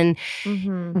 And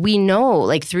we know,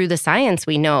 like through the science,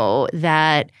 we know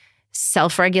that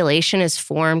self-regulation is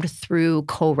formed through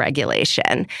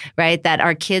co-regulation, right? That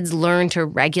our kids learn to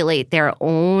regulate their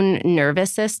own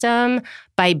nervous system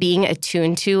by being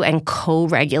attuned to and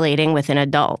co-regulating with an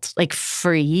adult, like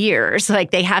for years.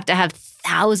 Like they have to have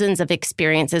thousands of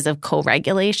experiences of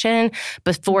co-regulation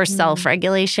before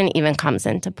self-regulation even comes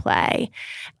into play.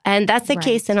 And that's the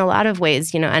case in a lot of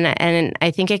ways, and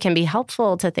I think it can be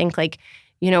helpful to think like,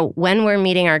 when we're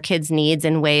meeting our kids' needs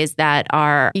in ways that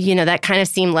are, that kind of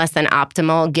seem less than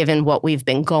optimal given what we've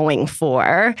been going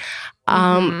for,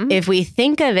 if we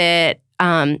think of it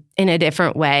in a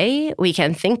different way. We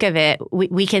can think of it.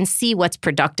 We can see what's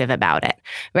productive about it,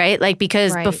 right? Like,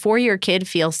 because before your kid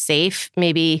feels safe,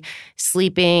 maybe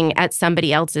sleeping at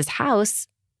somebody else's house,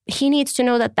 he needs to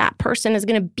know that that person is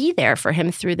going to be there for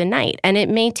him through the night. And it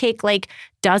may take like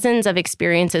dozens of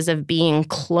experiences of being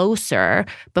closer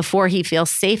before he feels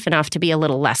safe enough to be a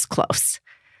little less close.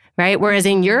 Right? Whereas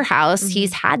in your house,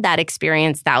 he's had that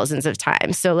experience thousands of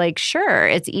times. So like, sure,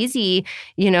 it's easy,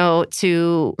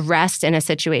 to rest in a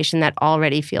situation that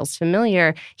already feels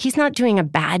familiar. He's not doing a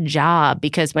bad job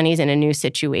because when he's in a new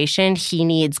situation, he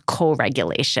needs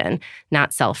co-regulation,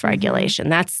 not self-regulation.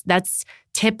 That's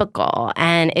typical.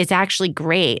 And it's actually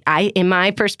great. In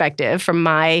my perspective, from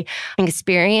my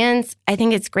experience, I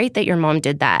think it's great that your mom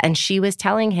did that. And she was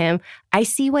telling him, I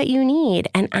see what you need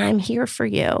and I'm here for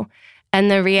you. And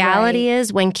the reality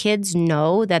is when kids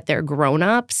know that their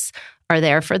grown-ups are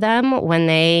there for them, when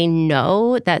they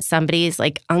know that somebody's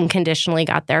like unconditionally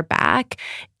got their back,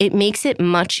 it makes it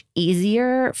much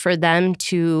easier for them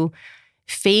to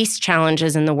face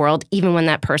challenges in the world, even when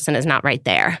that person is not right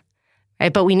there.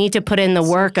 Right? But we need to put in the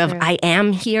work of, I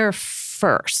am here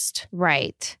first.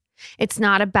 Right. It's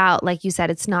not about, like you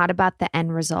said, it's not about the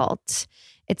end result.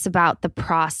 It's about the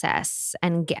process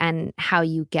and how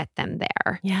you get them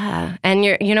there. Yeah. And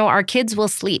our kids will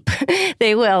sleep.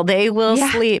 They will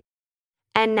sleep.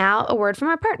 And now a word from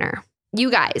our partner. You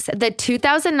guys, the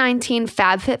 2019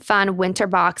 FabFitFun Winter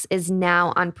Box is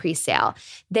now on pre-sale.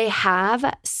 They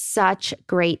have such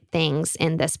great things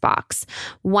in this box.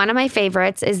 One of my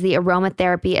favorites is the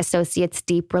Aromatherapy Associates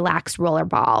Deep Relax Roller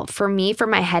Ball. For me, for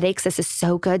my headaches, this is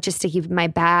so good just to keep in my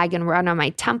bag and run on my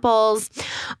temples.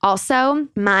 Also,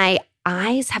 my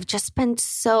eyes have just been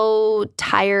so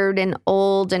tired and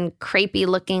old and crepey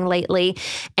looking lately.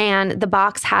 And the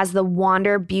box has the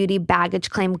Wander Beauty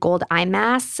Baggage Claim Gold Eye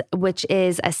Mask, which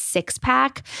is a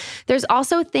 6-pack. There's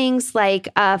also things like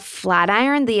a flat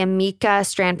iron, the Amika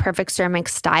Strand Perfect Ceramic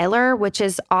Styler, which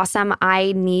is awesome.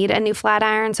 I need a new flat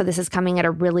iron, so this is coming at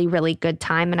a really, really good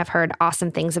time. And I've heard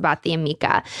awesome things about the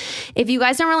Amika. If you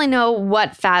guys don't really know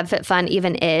what FabFitFun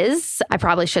even is, I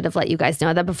probably should have let you guys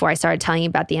know that before I started telling you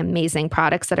about the amazing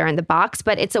products that are in the box,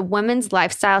 but it's a women's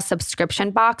lifestyle subscription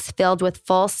box filled with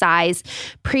full-size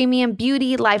premium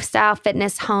beauty, lifestyle,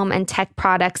 fitness, home, and tech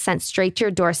products sent straight to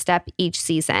your doorstep each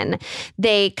season.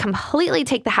 They completely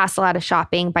take the hassle out of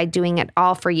shopping by doing it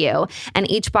all for you, and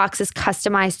each box is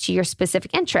customized to your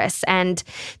specific interests, and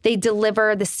they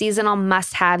deliver the seasonal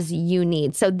must-haves you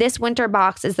need. So this winter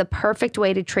box is the perfect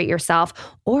way to treat yourself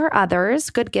or others,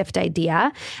 good gift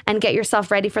idea, and get yourself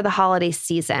ready for the holiday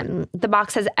season. The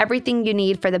box has everything you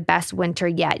need for the best winter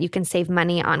yet. You can save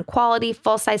money on quality,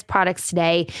 full-size products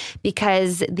today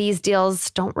because these deals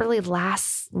don't really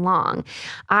last long.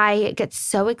 I get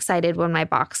so excited when my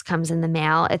box comes in the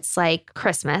mail. It's like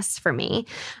Christmas for me.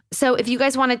 So if you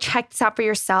guys want to check this out for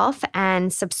yourself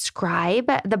and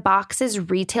subscribe, the boxes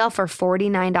retail for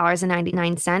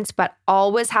 $49.99, but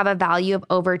always have a value of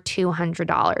over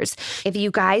 $200. If you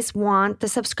guys want the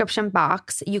subscription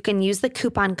box, you can use the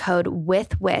coupon code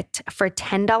WITHWIT for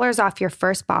 $10 off your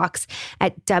first box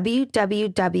at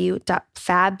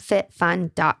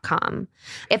www.fabfitfun.com.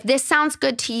 If this sounds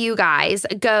good to you guys,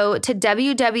 go to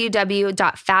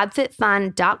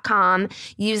www.fabfitfun.com,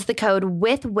 use the code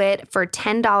WITHWIT for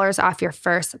 $10 off your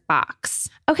first box.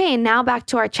 Okay, now back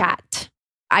to our chat.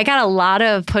 I got a lot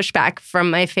of pushback from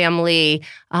my family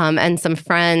and some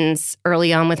friends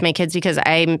early on with my kids because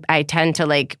I tend to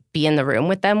like be in the room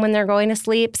with them when they're going to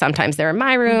sleep. Sometimes they're in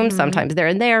my room, sometimes they're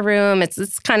in their room.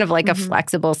 It's kind of like a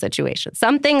flexible situation.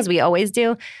 Some things we always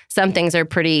do. Some things are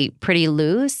pretty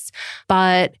loose.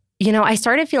 But I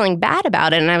started feeling bad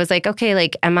about it. And I was like, okay,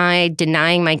 like, am I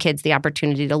denying my kids the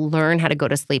opportunity to learn how to go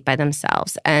to sleep by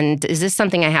themselves? And is this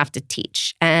something I have to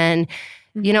teach? And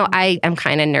I am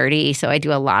kind of nerdy, so I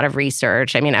do a lot of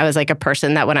research. I mean, I was like a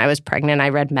person that when I was pregnant, I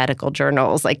read medical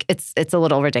journals. Like it's a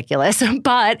little ridiculous,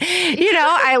 but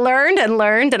I learned,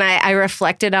 and I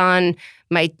reflected on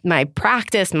my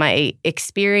practice, my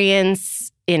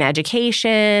experience in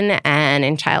education and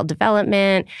in child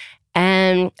development.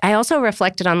 And I also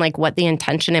reflected on like what the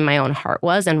intention in my own heart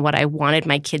was and what I wanted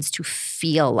my kids to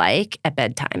feel like at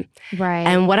bedtime. Right.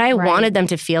 And what I wanted them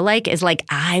to feel like is like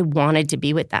I wanted to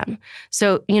be with them.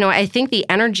 So, I think the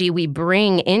energy we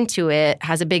bring into it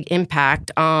has a big impact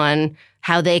on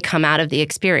how they come out of the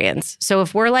experience. So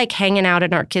if we're like hanging out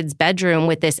in our kid's bedroom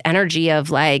with this energy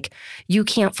of like, you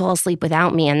can't fall asleep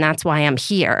without me and that's why I'm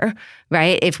here,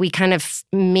 right? If we kind of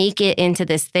make it into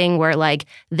this thing where like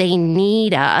they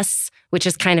need us, which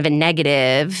is kind of a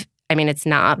negative I mean, it's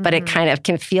not, but it kind of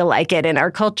can feel like it in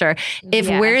our culture. If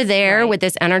we're there with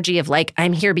this energy of like,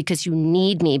 I'm here because you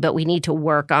need me, but we need to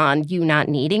work on you not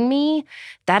needing me,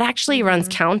 that actually runs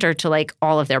counter to like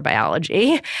all of their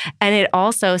biology. And it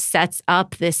also sets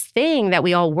up this thing that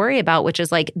we all worry about, which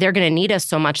is like, they're going to need us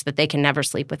so much that they can never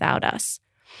sleep without us.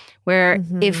 Where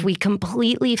if we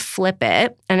completely flip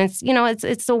it, and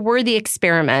it's a worthy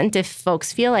experiment if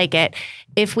folks feel like it,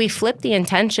 if we flip the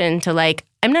intention to like,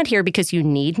 I'm not here because you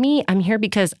need me, I'm here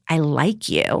because I like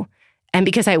you and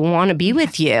because I want to be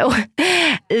with you,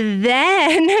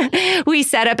 then we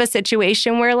set up a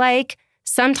situation where like,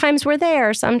 sometimes we're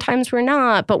there, sometimes we're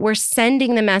not, but we're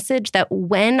sending the message that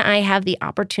when I have the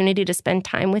opportunity to spend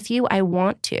time with you, I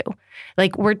want to.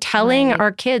 Like we're telling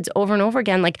our kids over and over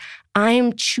again, like,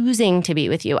 I'm choosing to be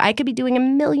with you. I could be doing a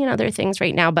million other things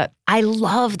right now, but I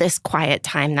love this quiet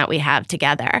time that we have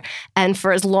together. And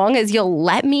for as long as you'll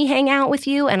let me hang out with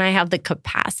you and I have the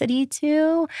capacity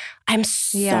to, I'm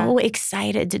so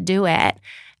excited to do it.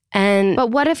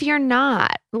 But what if you're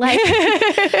not? Like,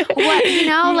 what,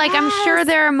 like I'm sure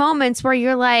there are moments where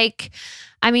you're like,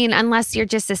 I mean, unless you're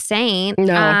just a saint.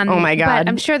 No, oh my God. But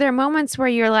I'm sure there are moments where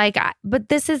you're like, but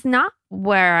this is not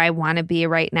where I want to be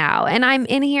right now. And I'm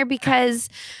in here because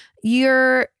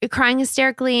you're crying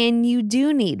hysterically and you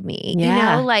do need me.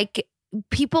 Like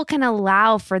people can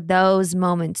allow for those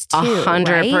moments too.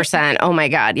 100%. Right? Oh my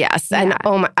God, yes. Yeah.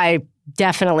 And I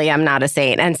definitely am not a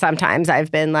saint. And sometimes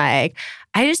I've been like,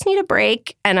 I just need a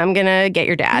break and I'm going to get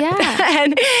your dad. Yeah.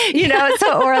 And,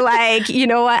 or like, you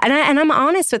know what? And I'm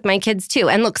honest with my kids too.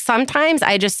 And look, sometimes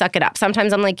I just suck it up.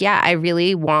 Sometimes I'm like, yeah, I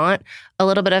really want a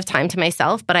little bit of time to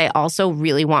myself, but I also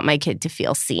really want my kid to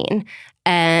feel seen.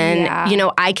 And,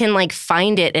 I can like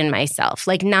find it in myself.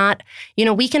 Like not,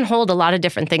 we can hold a lot of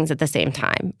different things at the same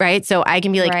time, right? So I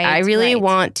can be like, I really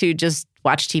want to just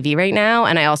watch TV right now.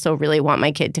 And I also really want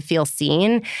my kid to feel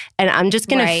seen. And I'm just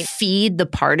going to feed the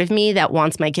part of me that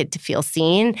wants my kid to feel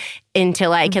seen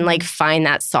until I can like find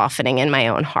that softening in my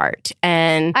own heart.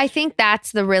 And I think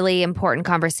that's the really important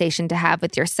conversation to have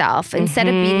with yourself. Instead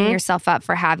of beating yourself up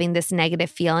for having this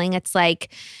negative feeling, it's like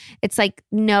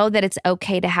know that it's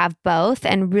okay to have both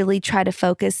and really try to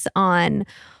focus on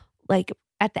like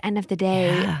at the end of the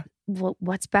day,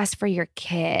 what's best for your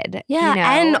kid.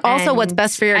 Yeah. And also what's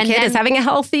best for your kid is having a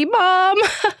healthy mom.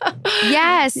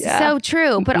 Yes. Yeah. So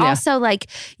true. But also like,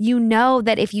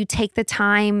 that if you take the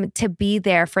time to be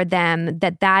there for them,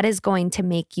 that is going to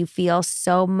make you feel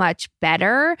so much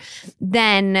better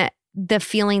than the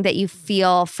feeling that you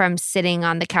feel from sitting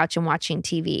on the couch and watching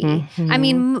TV. I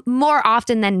mean, more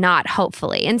often than not,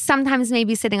 hopefully. And sometimes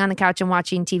maybe sitting on the couch and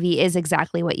watching TV is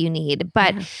exactly what you need.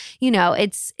 But,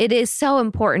 it is so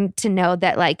important to know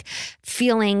that like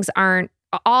feelings aren't,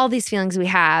 all these feelings we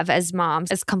have as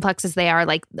moms, as complex as they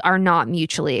are not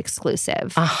mutually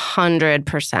exclusive.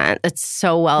 100%. It's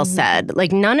so well said.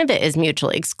 Like none of it is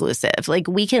mutually exclusive. Like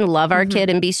we can love our kid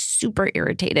and be super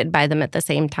irritated by them at the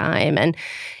same time. And,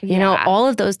 all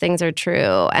of those things are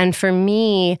true. And for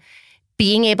me,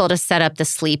 being able to set up the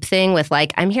sleep thing with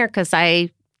like, I'm here because I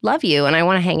love you and I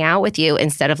want to hang out with you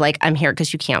instead of like, I'm here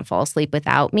because you can't fall asleep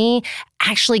without me,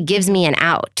 actually gives me an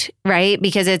out, right?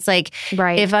 Because it's like,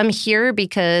 if I'm here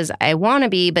because I want to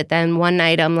be, but then one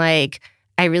night I'm like,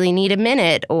 I really need a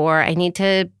minute or I need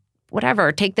to,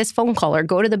 whatever, take this phone call or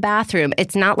go to the bathroom.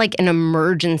 It's not like an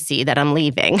emergency that I'm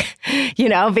leaving,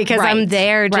 because I'm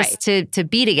there just to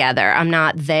be together. I'm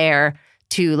not there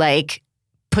to like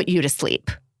put you to sleep.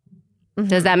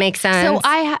 Does that make sense?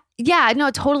 So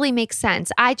it totally makes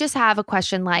sense. I just have a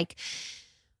question like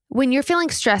when you're feeling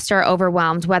stressed or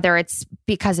overwhelmed, whether it's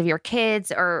because of your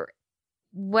kids or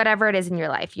whatever it is in your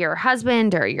life, your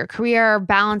husband or your career,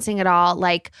 balancing it all,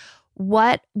 like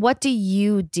what do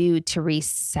you do to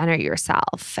recenter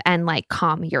yourself and like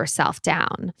calm yourself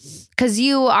down? Because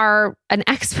you are an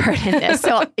expert in this.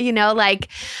 So, like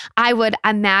I would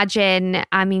imagine,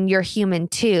 I mean, you're human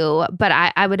too, but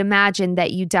I would imagine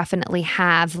that you definitely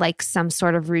have like some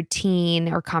sort of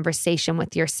routine or conversation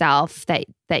with yourself that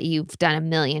you've done a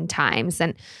million times.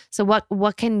 And so what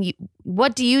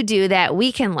do you do that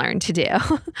we can learn to do?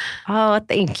 Oh,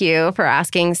 thank you for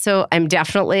asking. So I'm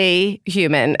definitely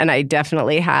human and I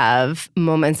definitely have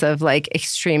moments of like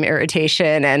extreme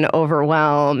irritation and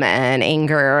overwhelm and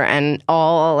anger and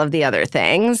all of the other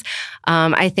things.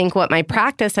 I think what my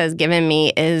practice has given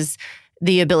me is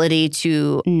the ability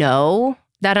to know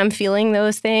that I'm feeling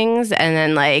those things and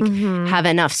then like have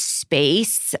enough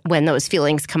space when those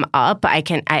feelings come up.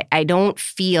 I don't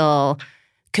feel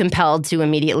compelled to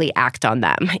immediately act on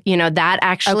them. That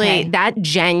actually, that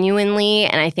genuinely,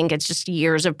 and I think it's just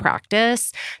years of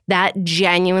practice, that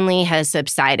genuinely has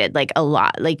subsided like a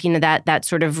lot. Like, that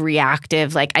sort of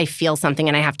reactive, like I feel something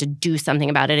and I have to do something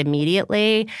about it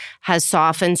immediately has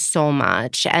softened so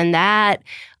much. And that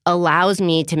allows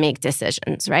me to make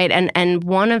decisions, right? And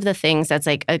one of the things that's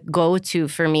like a go-to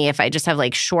for me, if I just have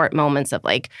like short moments of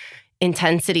like,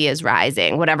 intensity is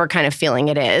rising, whatever kind of feeling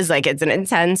it is, like it's an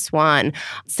intense one.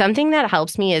 Something that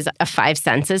helps me is a 5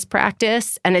 senses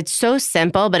practice. And it's so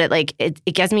simple, but it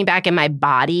gets me back in my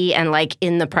body and like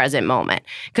in the present moment.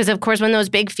 Because of course, when those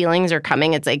big feelings are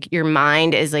coming, it's like your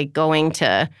mind is like going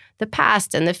to the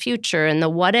past and the future and the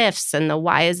what ifs and the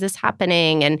why is this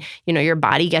happening? And, your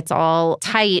body gets all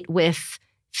tight with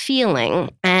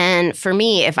feeling. And for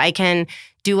me, if I can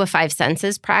do a 5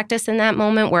 senses practice in that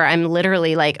moment where I'm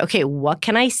literally like, okay, what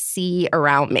can I see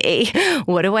around me?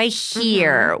 What do I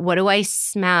hear? What do I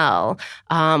smell?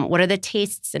 What are the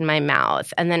tastes in my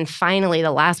mouth? And then finally,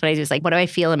 the last one I do is like, what do I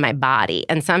feel in my body?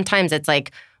 And sometimes it's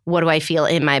like, what do I feel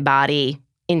in my body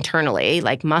internally,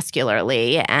 like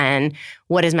muscularly, and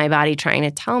what is my body trying to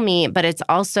tell me? But it's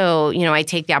also, I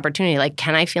take the opportunity, like,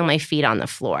 can I feel my feet on the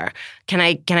floor? Can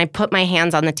I put my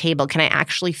hands on the table? Can I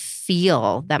actually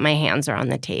feel that my hands are on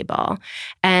the table?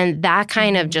 And that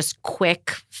kind of just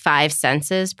quick 5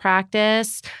 senses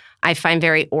practice, I find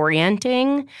very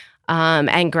orienting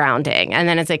and grounding. And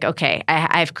then it's like, okay,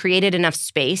 I've created enough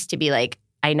space to be like,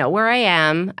 I know where I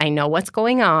am. I know what's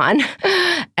going on.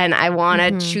 And I want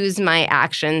to choose my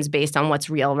actions based on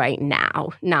what's real right now,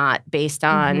 not based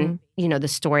on, the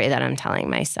story that I'm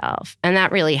telling myself. And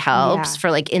that really helps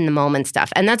for like in the moment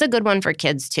stuff. And that's a good one for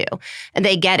kids too. And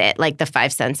they get it, like the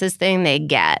 5 senses thing they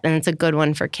get. And it's a good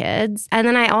one for kids. And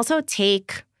then I also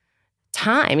take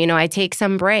time. I take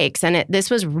some breaks. And this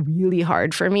was really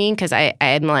hard for me because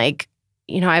I'm like,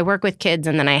 I work with kids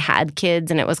and then I had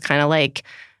kids and it was kind of like,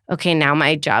 okay, now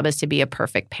my job is to be a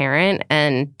perfect parent,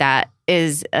 and that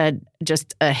is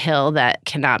just a hill that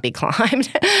cannot be climbed.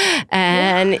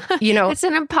 And, it's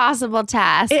an impossible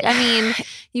task. I mean,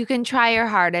 you can try your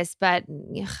hardest, but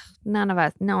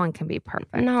no one can be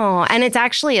perfect. No. And it's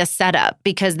actually a setup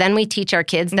because then we teach our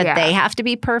kids that they have to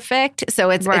be perfect. So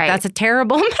that's a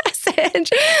terrible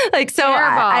message.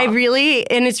 I really,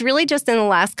 and it's really just in the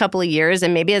last couple of years,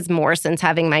 and maybe it's more since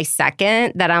having my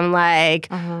second, that I'm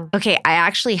like, okay, I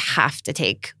actually have to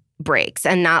take breaks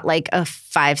and not like a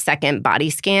 5-second body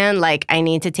scan. Like I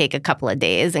need to take a couple of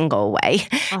days and go away.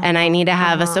 And I need to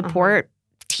have a support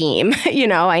team.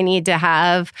 I need to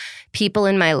have people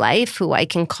in my life who I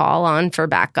can call on for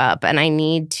backup. And I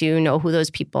need to know who those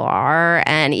people are.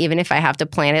 And even if I have to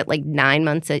plan it like 9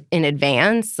 months in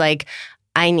advance, like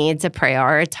I need to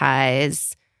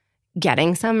prioritize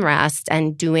getting some rest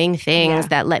and doing things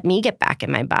that let me get back in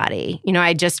my body.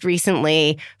 I just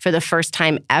recently, for the first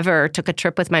time ever, took a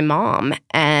trip with my mom,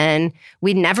 and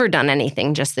we'd never done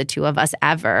anything, just the two of us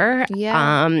ever.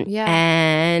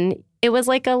 And it was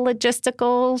like a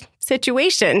logistical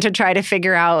situation to try to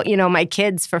figure out, my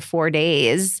kids for 4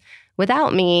 days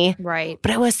without me. Right.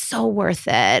 But it was so worth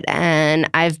it. And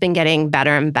I've been getting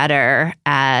better and better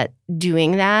at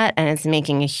doing that. And it's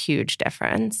making a huge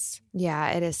difference. Yeah,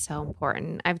 it is so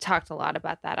important. I've talked a lot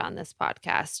about that on this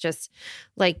podcast. Just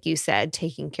like you said,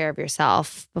 taking care of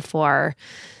yourself before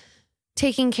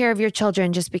taking care of your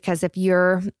children, just because if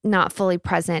you're not fully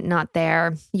present, not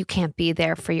there, you can't be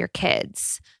there for your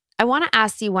kids. I want to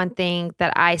ask you one thing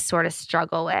that I sort of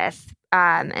struggle with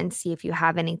and see if you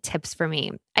have any tips for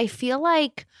me. I feel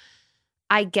like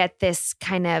I get this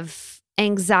kind of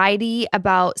anxiety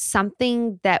about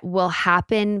something that will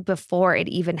happen before it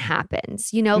even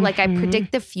happens. Like I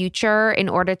predict the future in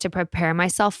order to prepare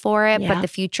myself for it, but the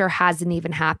future hasn't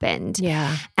even happened.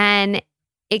 Yeah. And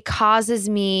it causes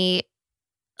me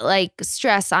like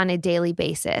stress on a daily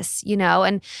basis,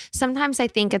 and sometimes I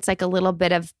think it's like a little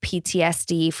bit of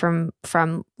PTSD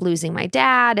from losing my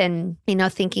dad and,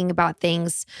 thinking about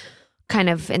things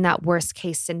kind of in that worst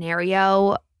case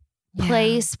scenario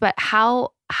place. But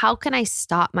how can I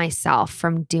stop myself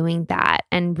from doing that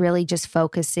and really just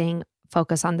focus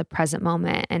on the present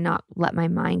moment and not let my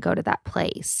mind go to that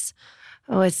place?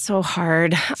 Oh, it's so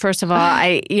hard. First of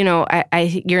all,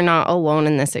 you're not alone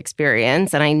in this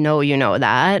experience. And I know you know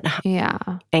that. Yeah.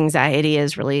 Anxiety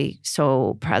is really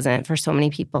so present for so many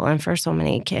people and for so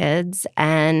many kids.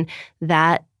 And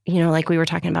that, like we were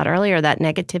talking about earlier, that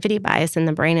negativity bias in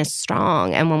the brain is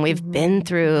strong. And when we've been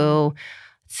through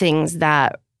things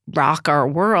that rock our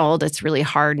world, it's really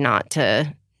hard not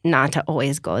to not to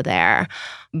always go there.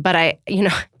 But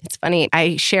it's funny.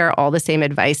 I share all the same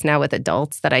advice now with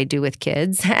adults that I do with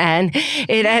kids. And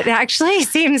it actually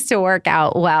seems to work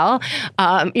out well.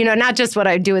 Not just what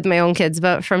I do with my own kids,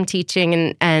 but from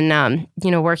teaching and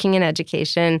working in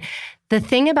education. The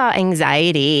thing about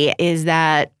anxiety is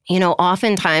that,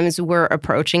 oftentimes we're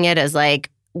approaching it as like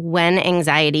when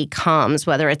anxiety comes,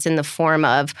 whether it's in the form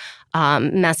of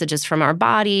messages from our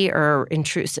body or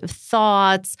intrusive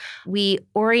thoughts, we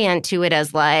orient to it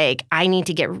as like, I need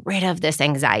to get rid of this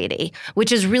anxiety,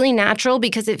 which is really natural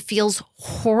because it feels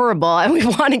horrible and we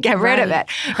want to get rid of it,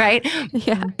 right?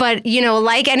 Yeah. But,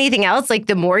 like anything else, like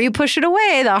the more you push it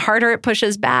away, the harder it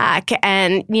pushes back.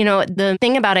 And, the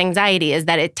thing about anxiety is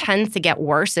that it tends to get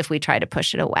worse if we try to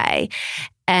push it away.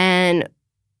 And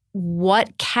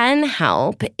what can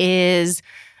help is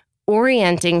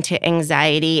orienting to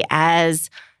anxiety as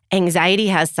anxiety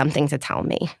has something to tell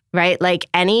me, right? Like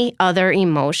any other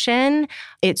emotion,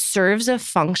 it serves a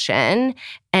function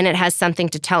and it has something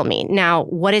to tell me. Now,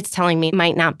 what it's telling me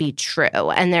might not be true.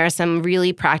 And there are some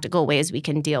really practical ways we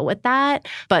can deal with that.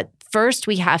 But first,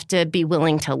 we have to be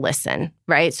willing to listen,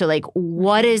 right? So like,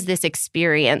 what is this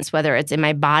experience, whether it's in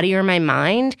my body or my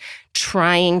mind,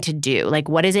 trying to do? Like,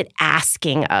 what is it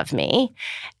asking of me?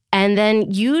 And then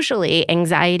usually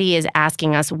anxiety is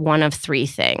asking us one of three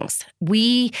things.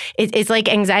 It's like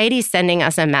anxiety sending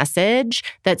us a message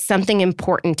that something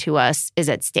important to us is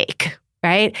at stake,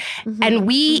 right? Mm-hmm. And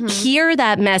we hear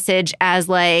that message as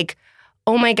like,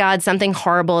 oh my God, something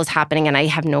horrible is happening and I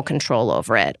have no control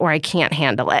over it or I can't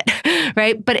handle it,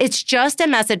 right? But it's just a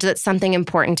message that something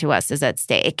important to us is at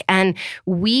stake. And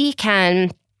we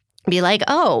can be like,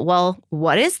 oh, well,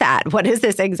 what is that? What is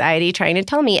this anxiety trying to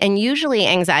tell me? And usually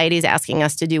anxiety is asking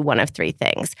us to do one of three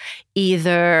things.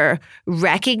 Either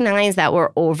recognize that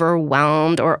we're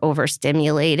overwhelmed or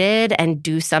overstimulated and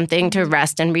do something to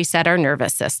rest and reset our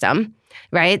nervous system,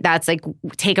 right? That's like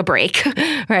take a break,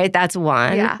 right? That's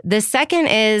one. Yeah. The second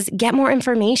is get more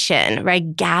information,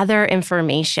 right? Gather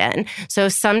information. So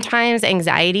sometimes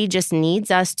anxiety just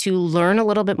needs us to learn a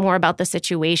little bit more about the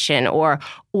situation or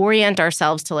orient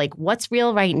ourselves to like what's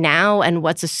real right now and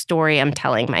what's a story I'm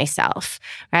telling myself,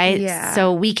 right? Yeah.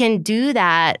 So we can do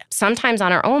that sometimes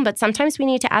on our own, but sometimes we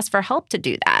need to ask for help to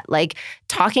do that. Like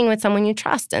talking with someone you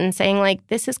trust and saying like,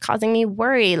 this is causing me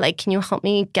worry. Like, can you help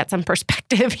me get some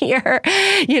perspective here?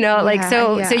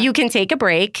 So you can take a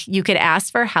break, you could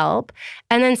ask for help.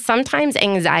 And then sometimes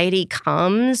anxiety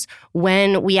comes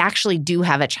when we actually do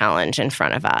have a challenge in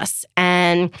front of us.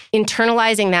 And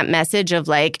internalizing that message of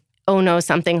like, oh no,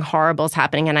 something horrible is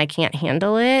happening and I can't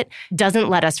handle it, doesn't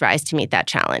let us rise to meet that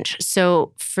challenge.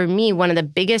 So for me, one of the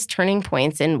biggest turning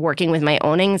points in working with my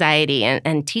own anxiety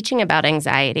and teaching about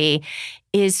anxiety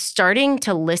is starting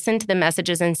to listen to the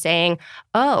messages and saying,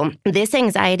 oh, this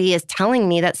anxiety is telling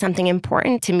me that something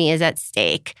important to me is at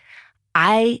stake.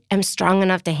 I am strong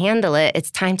enough to handle it.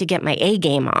 It's time to get my A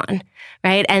game on,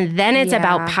 right? And then it's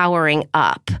about powering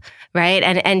up, right?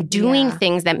 And doing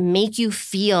things that make you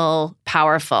feel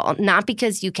powerful, not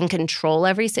because you can control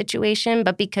every situation,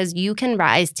 but because you can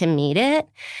rise to meet it.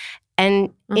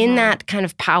 And in that kind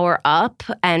of power up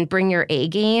and bring your A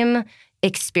game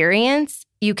experience,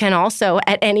 you can also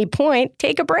at any point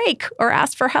take a break or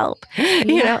ask for help.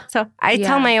 So I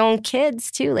tell my own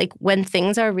kids too, like when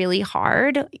things are really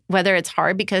hard, whether it's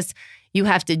hard because you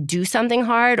have to do something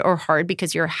hard or hard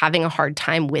because you're having a hard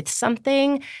time with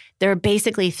something, there are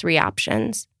basically three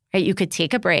options, right? You could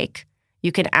take a break,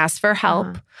 you can ask for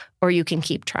help, or you can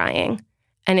keep trying.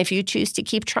 And if you choose to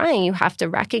keep trying, you have to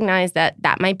recognize that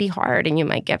that might be hard and you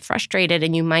might get frustrated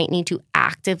and you might need to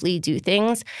actively do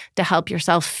things to help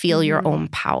yourself feel your own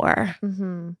power.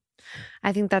 Mm-hmm.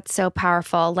 I think that's so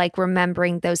powerful. Like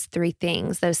remembering those three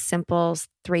things, those simple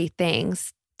three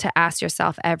things to ask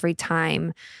yourself every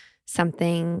time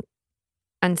something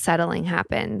unsettling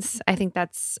happens. I think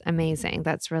that's amazing.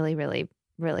 That's really, really,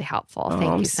 really helpful.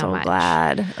 Thank you so much.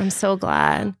 I'm so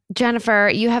glad.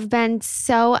 Jennifer, you have been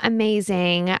so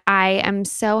amazing. I am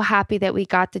so happy that we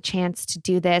got the chance to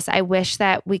do this. I wish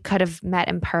that we could have met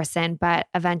in person, but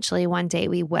eventually one day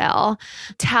we will.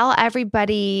 Tell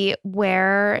everybody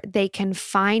where they can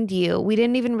find you. We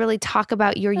didn't even really talk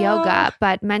about your yoga,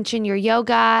 but mention your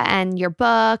yoga and your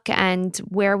book and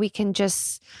where we can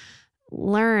just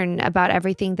learn about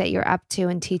everything that you're up to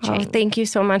and teaching. Oh, thank you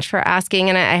so much for asking.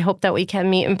 And I hope that we can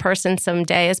meet in person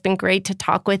someday. It's been great to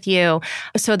talk with you.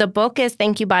 So the book is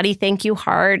Thank You Body, Thank You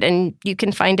Heart. And you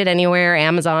can find it anywhere,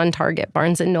 Amazon, Target,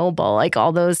 Barnes & Noble, like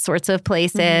all those sorts of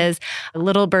places.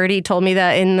 Little birdie told me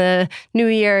that in the new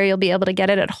year, you'll be able to get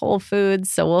it at Whole Foods.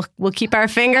 So we'll keep our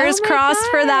fingers crossed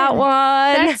for that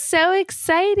one. That's so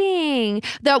exciting.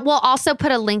 We'll also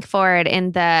put a link for it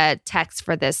in the text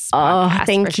for this podcast. Oh,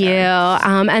 thank you.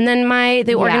 And then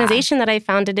the organization that I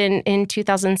founded in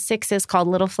 2006 is called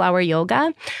Little Flower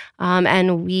Yoga.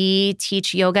 And we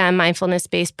teach yoga and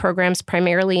mindfulness-based programs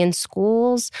primarily in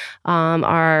schools.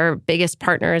 Our biggest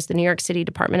partner is the New York City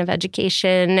Department of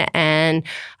Education. And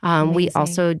we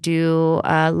also do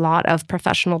a lot of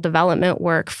professional development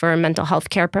work for mental health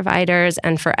care providers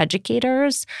and for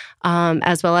educators,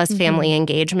 as well as family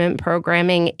engagement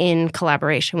programming in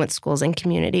collaboration with schools and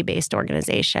community-based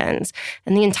organizations.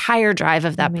 And the entire drive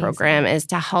of that program is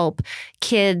to help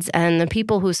kids and the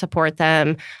people who support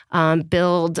them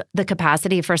build the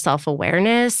capacity for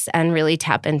self-awareness and really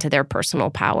tap into their personal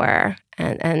power.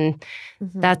 And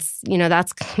that's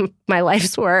my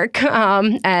life's work.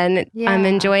 And I'm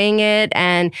enjoying it.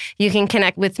 And you can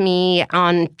connect with me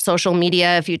on social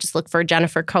media if you just look for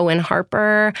Jennifer Cohen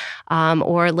Harper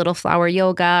or Little Flower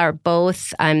Yoga or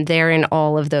both. I'm there in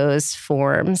all of those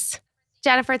forms.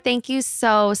 Jennifer, thank you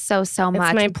so much. It's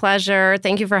my pleasure.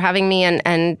 Thank you for having me,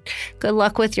 and good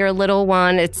luck with your little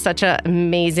one. It's such an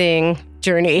amazing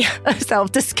journey of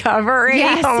self-discovery.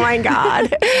 Yes. Oh, my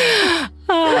God.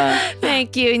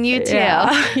 Thank you, and you too.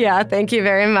 Yeah, thank you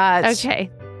very much. Okay.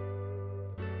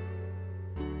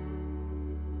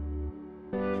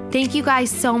 Thank you guys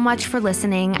so much for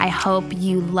listening. I hope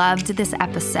you loved this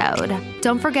episode.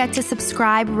 Don't forget to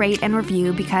subscribe, rate, and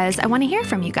review because I want to hear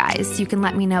from you guys. You can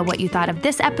let me know what you thought of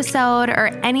this episode or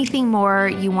anything more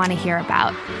you want to hear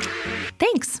about.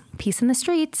 Thanks. Peace in the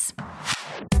streets.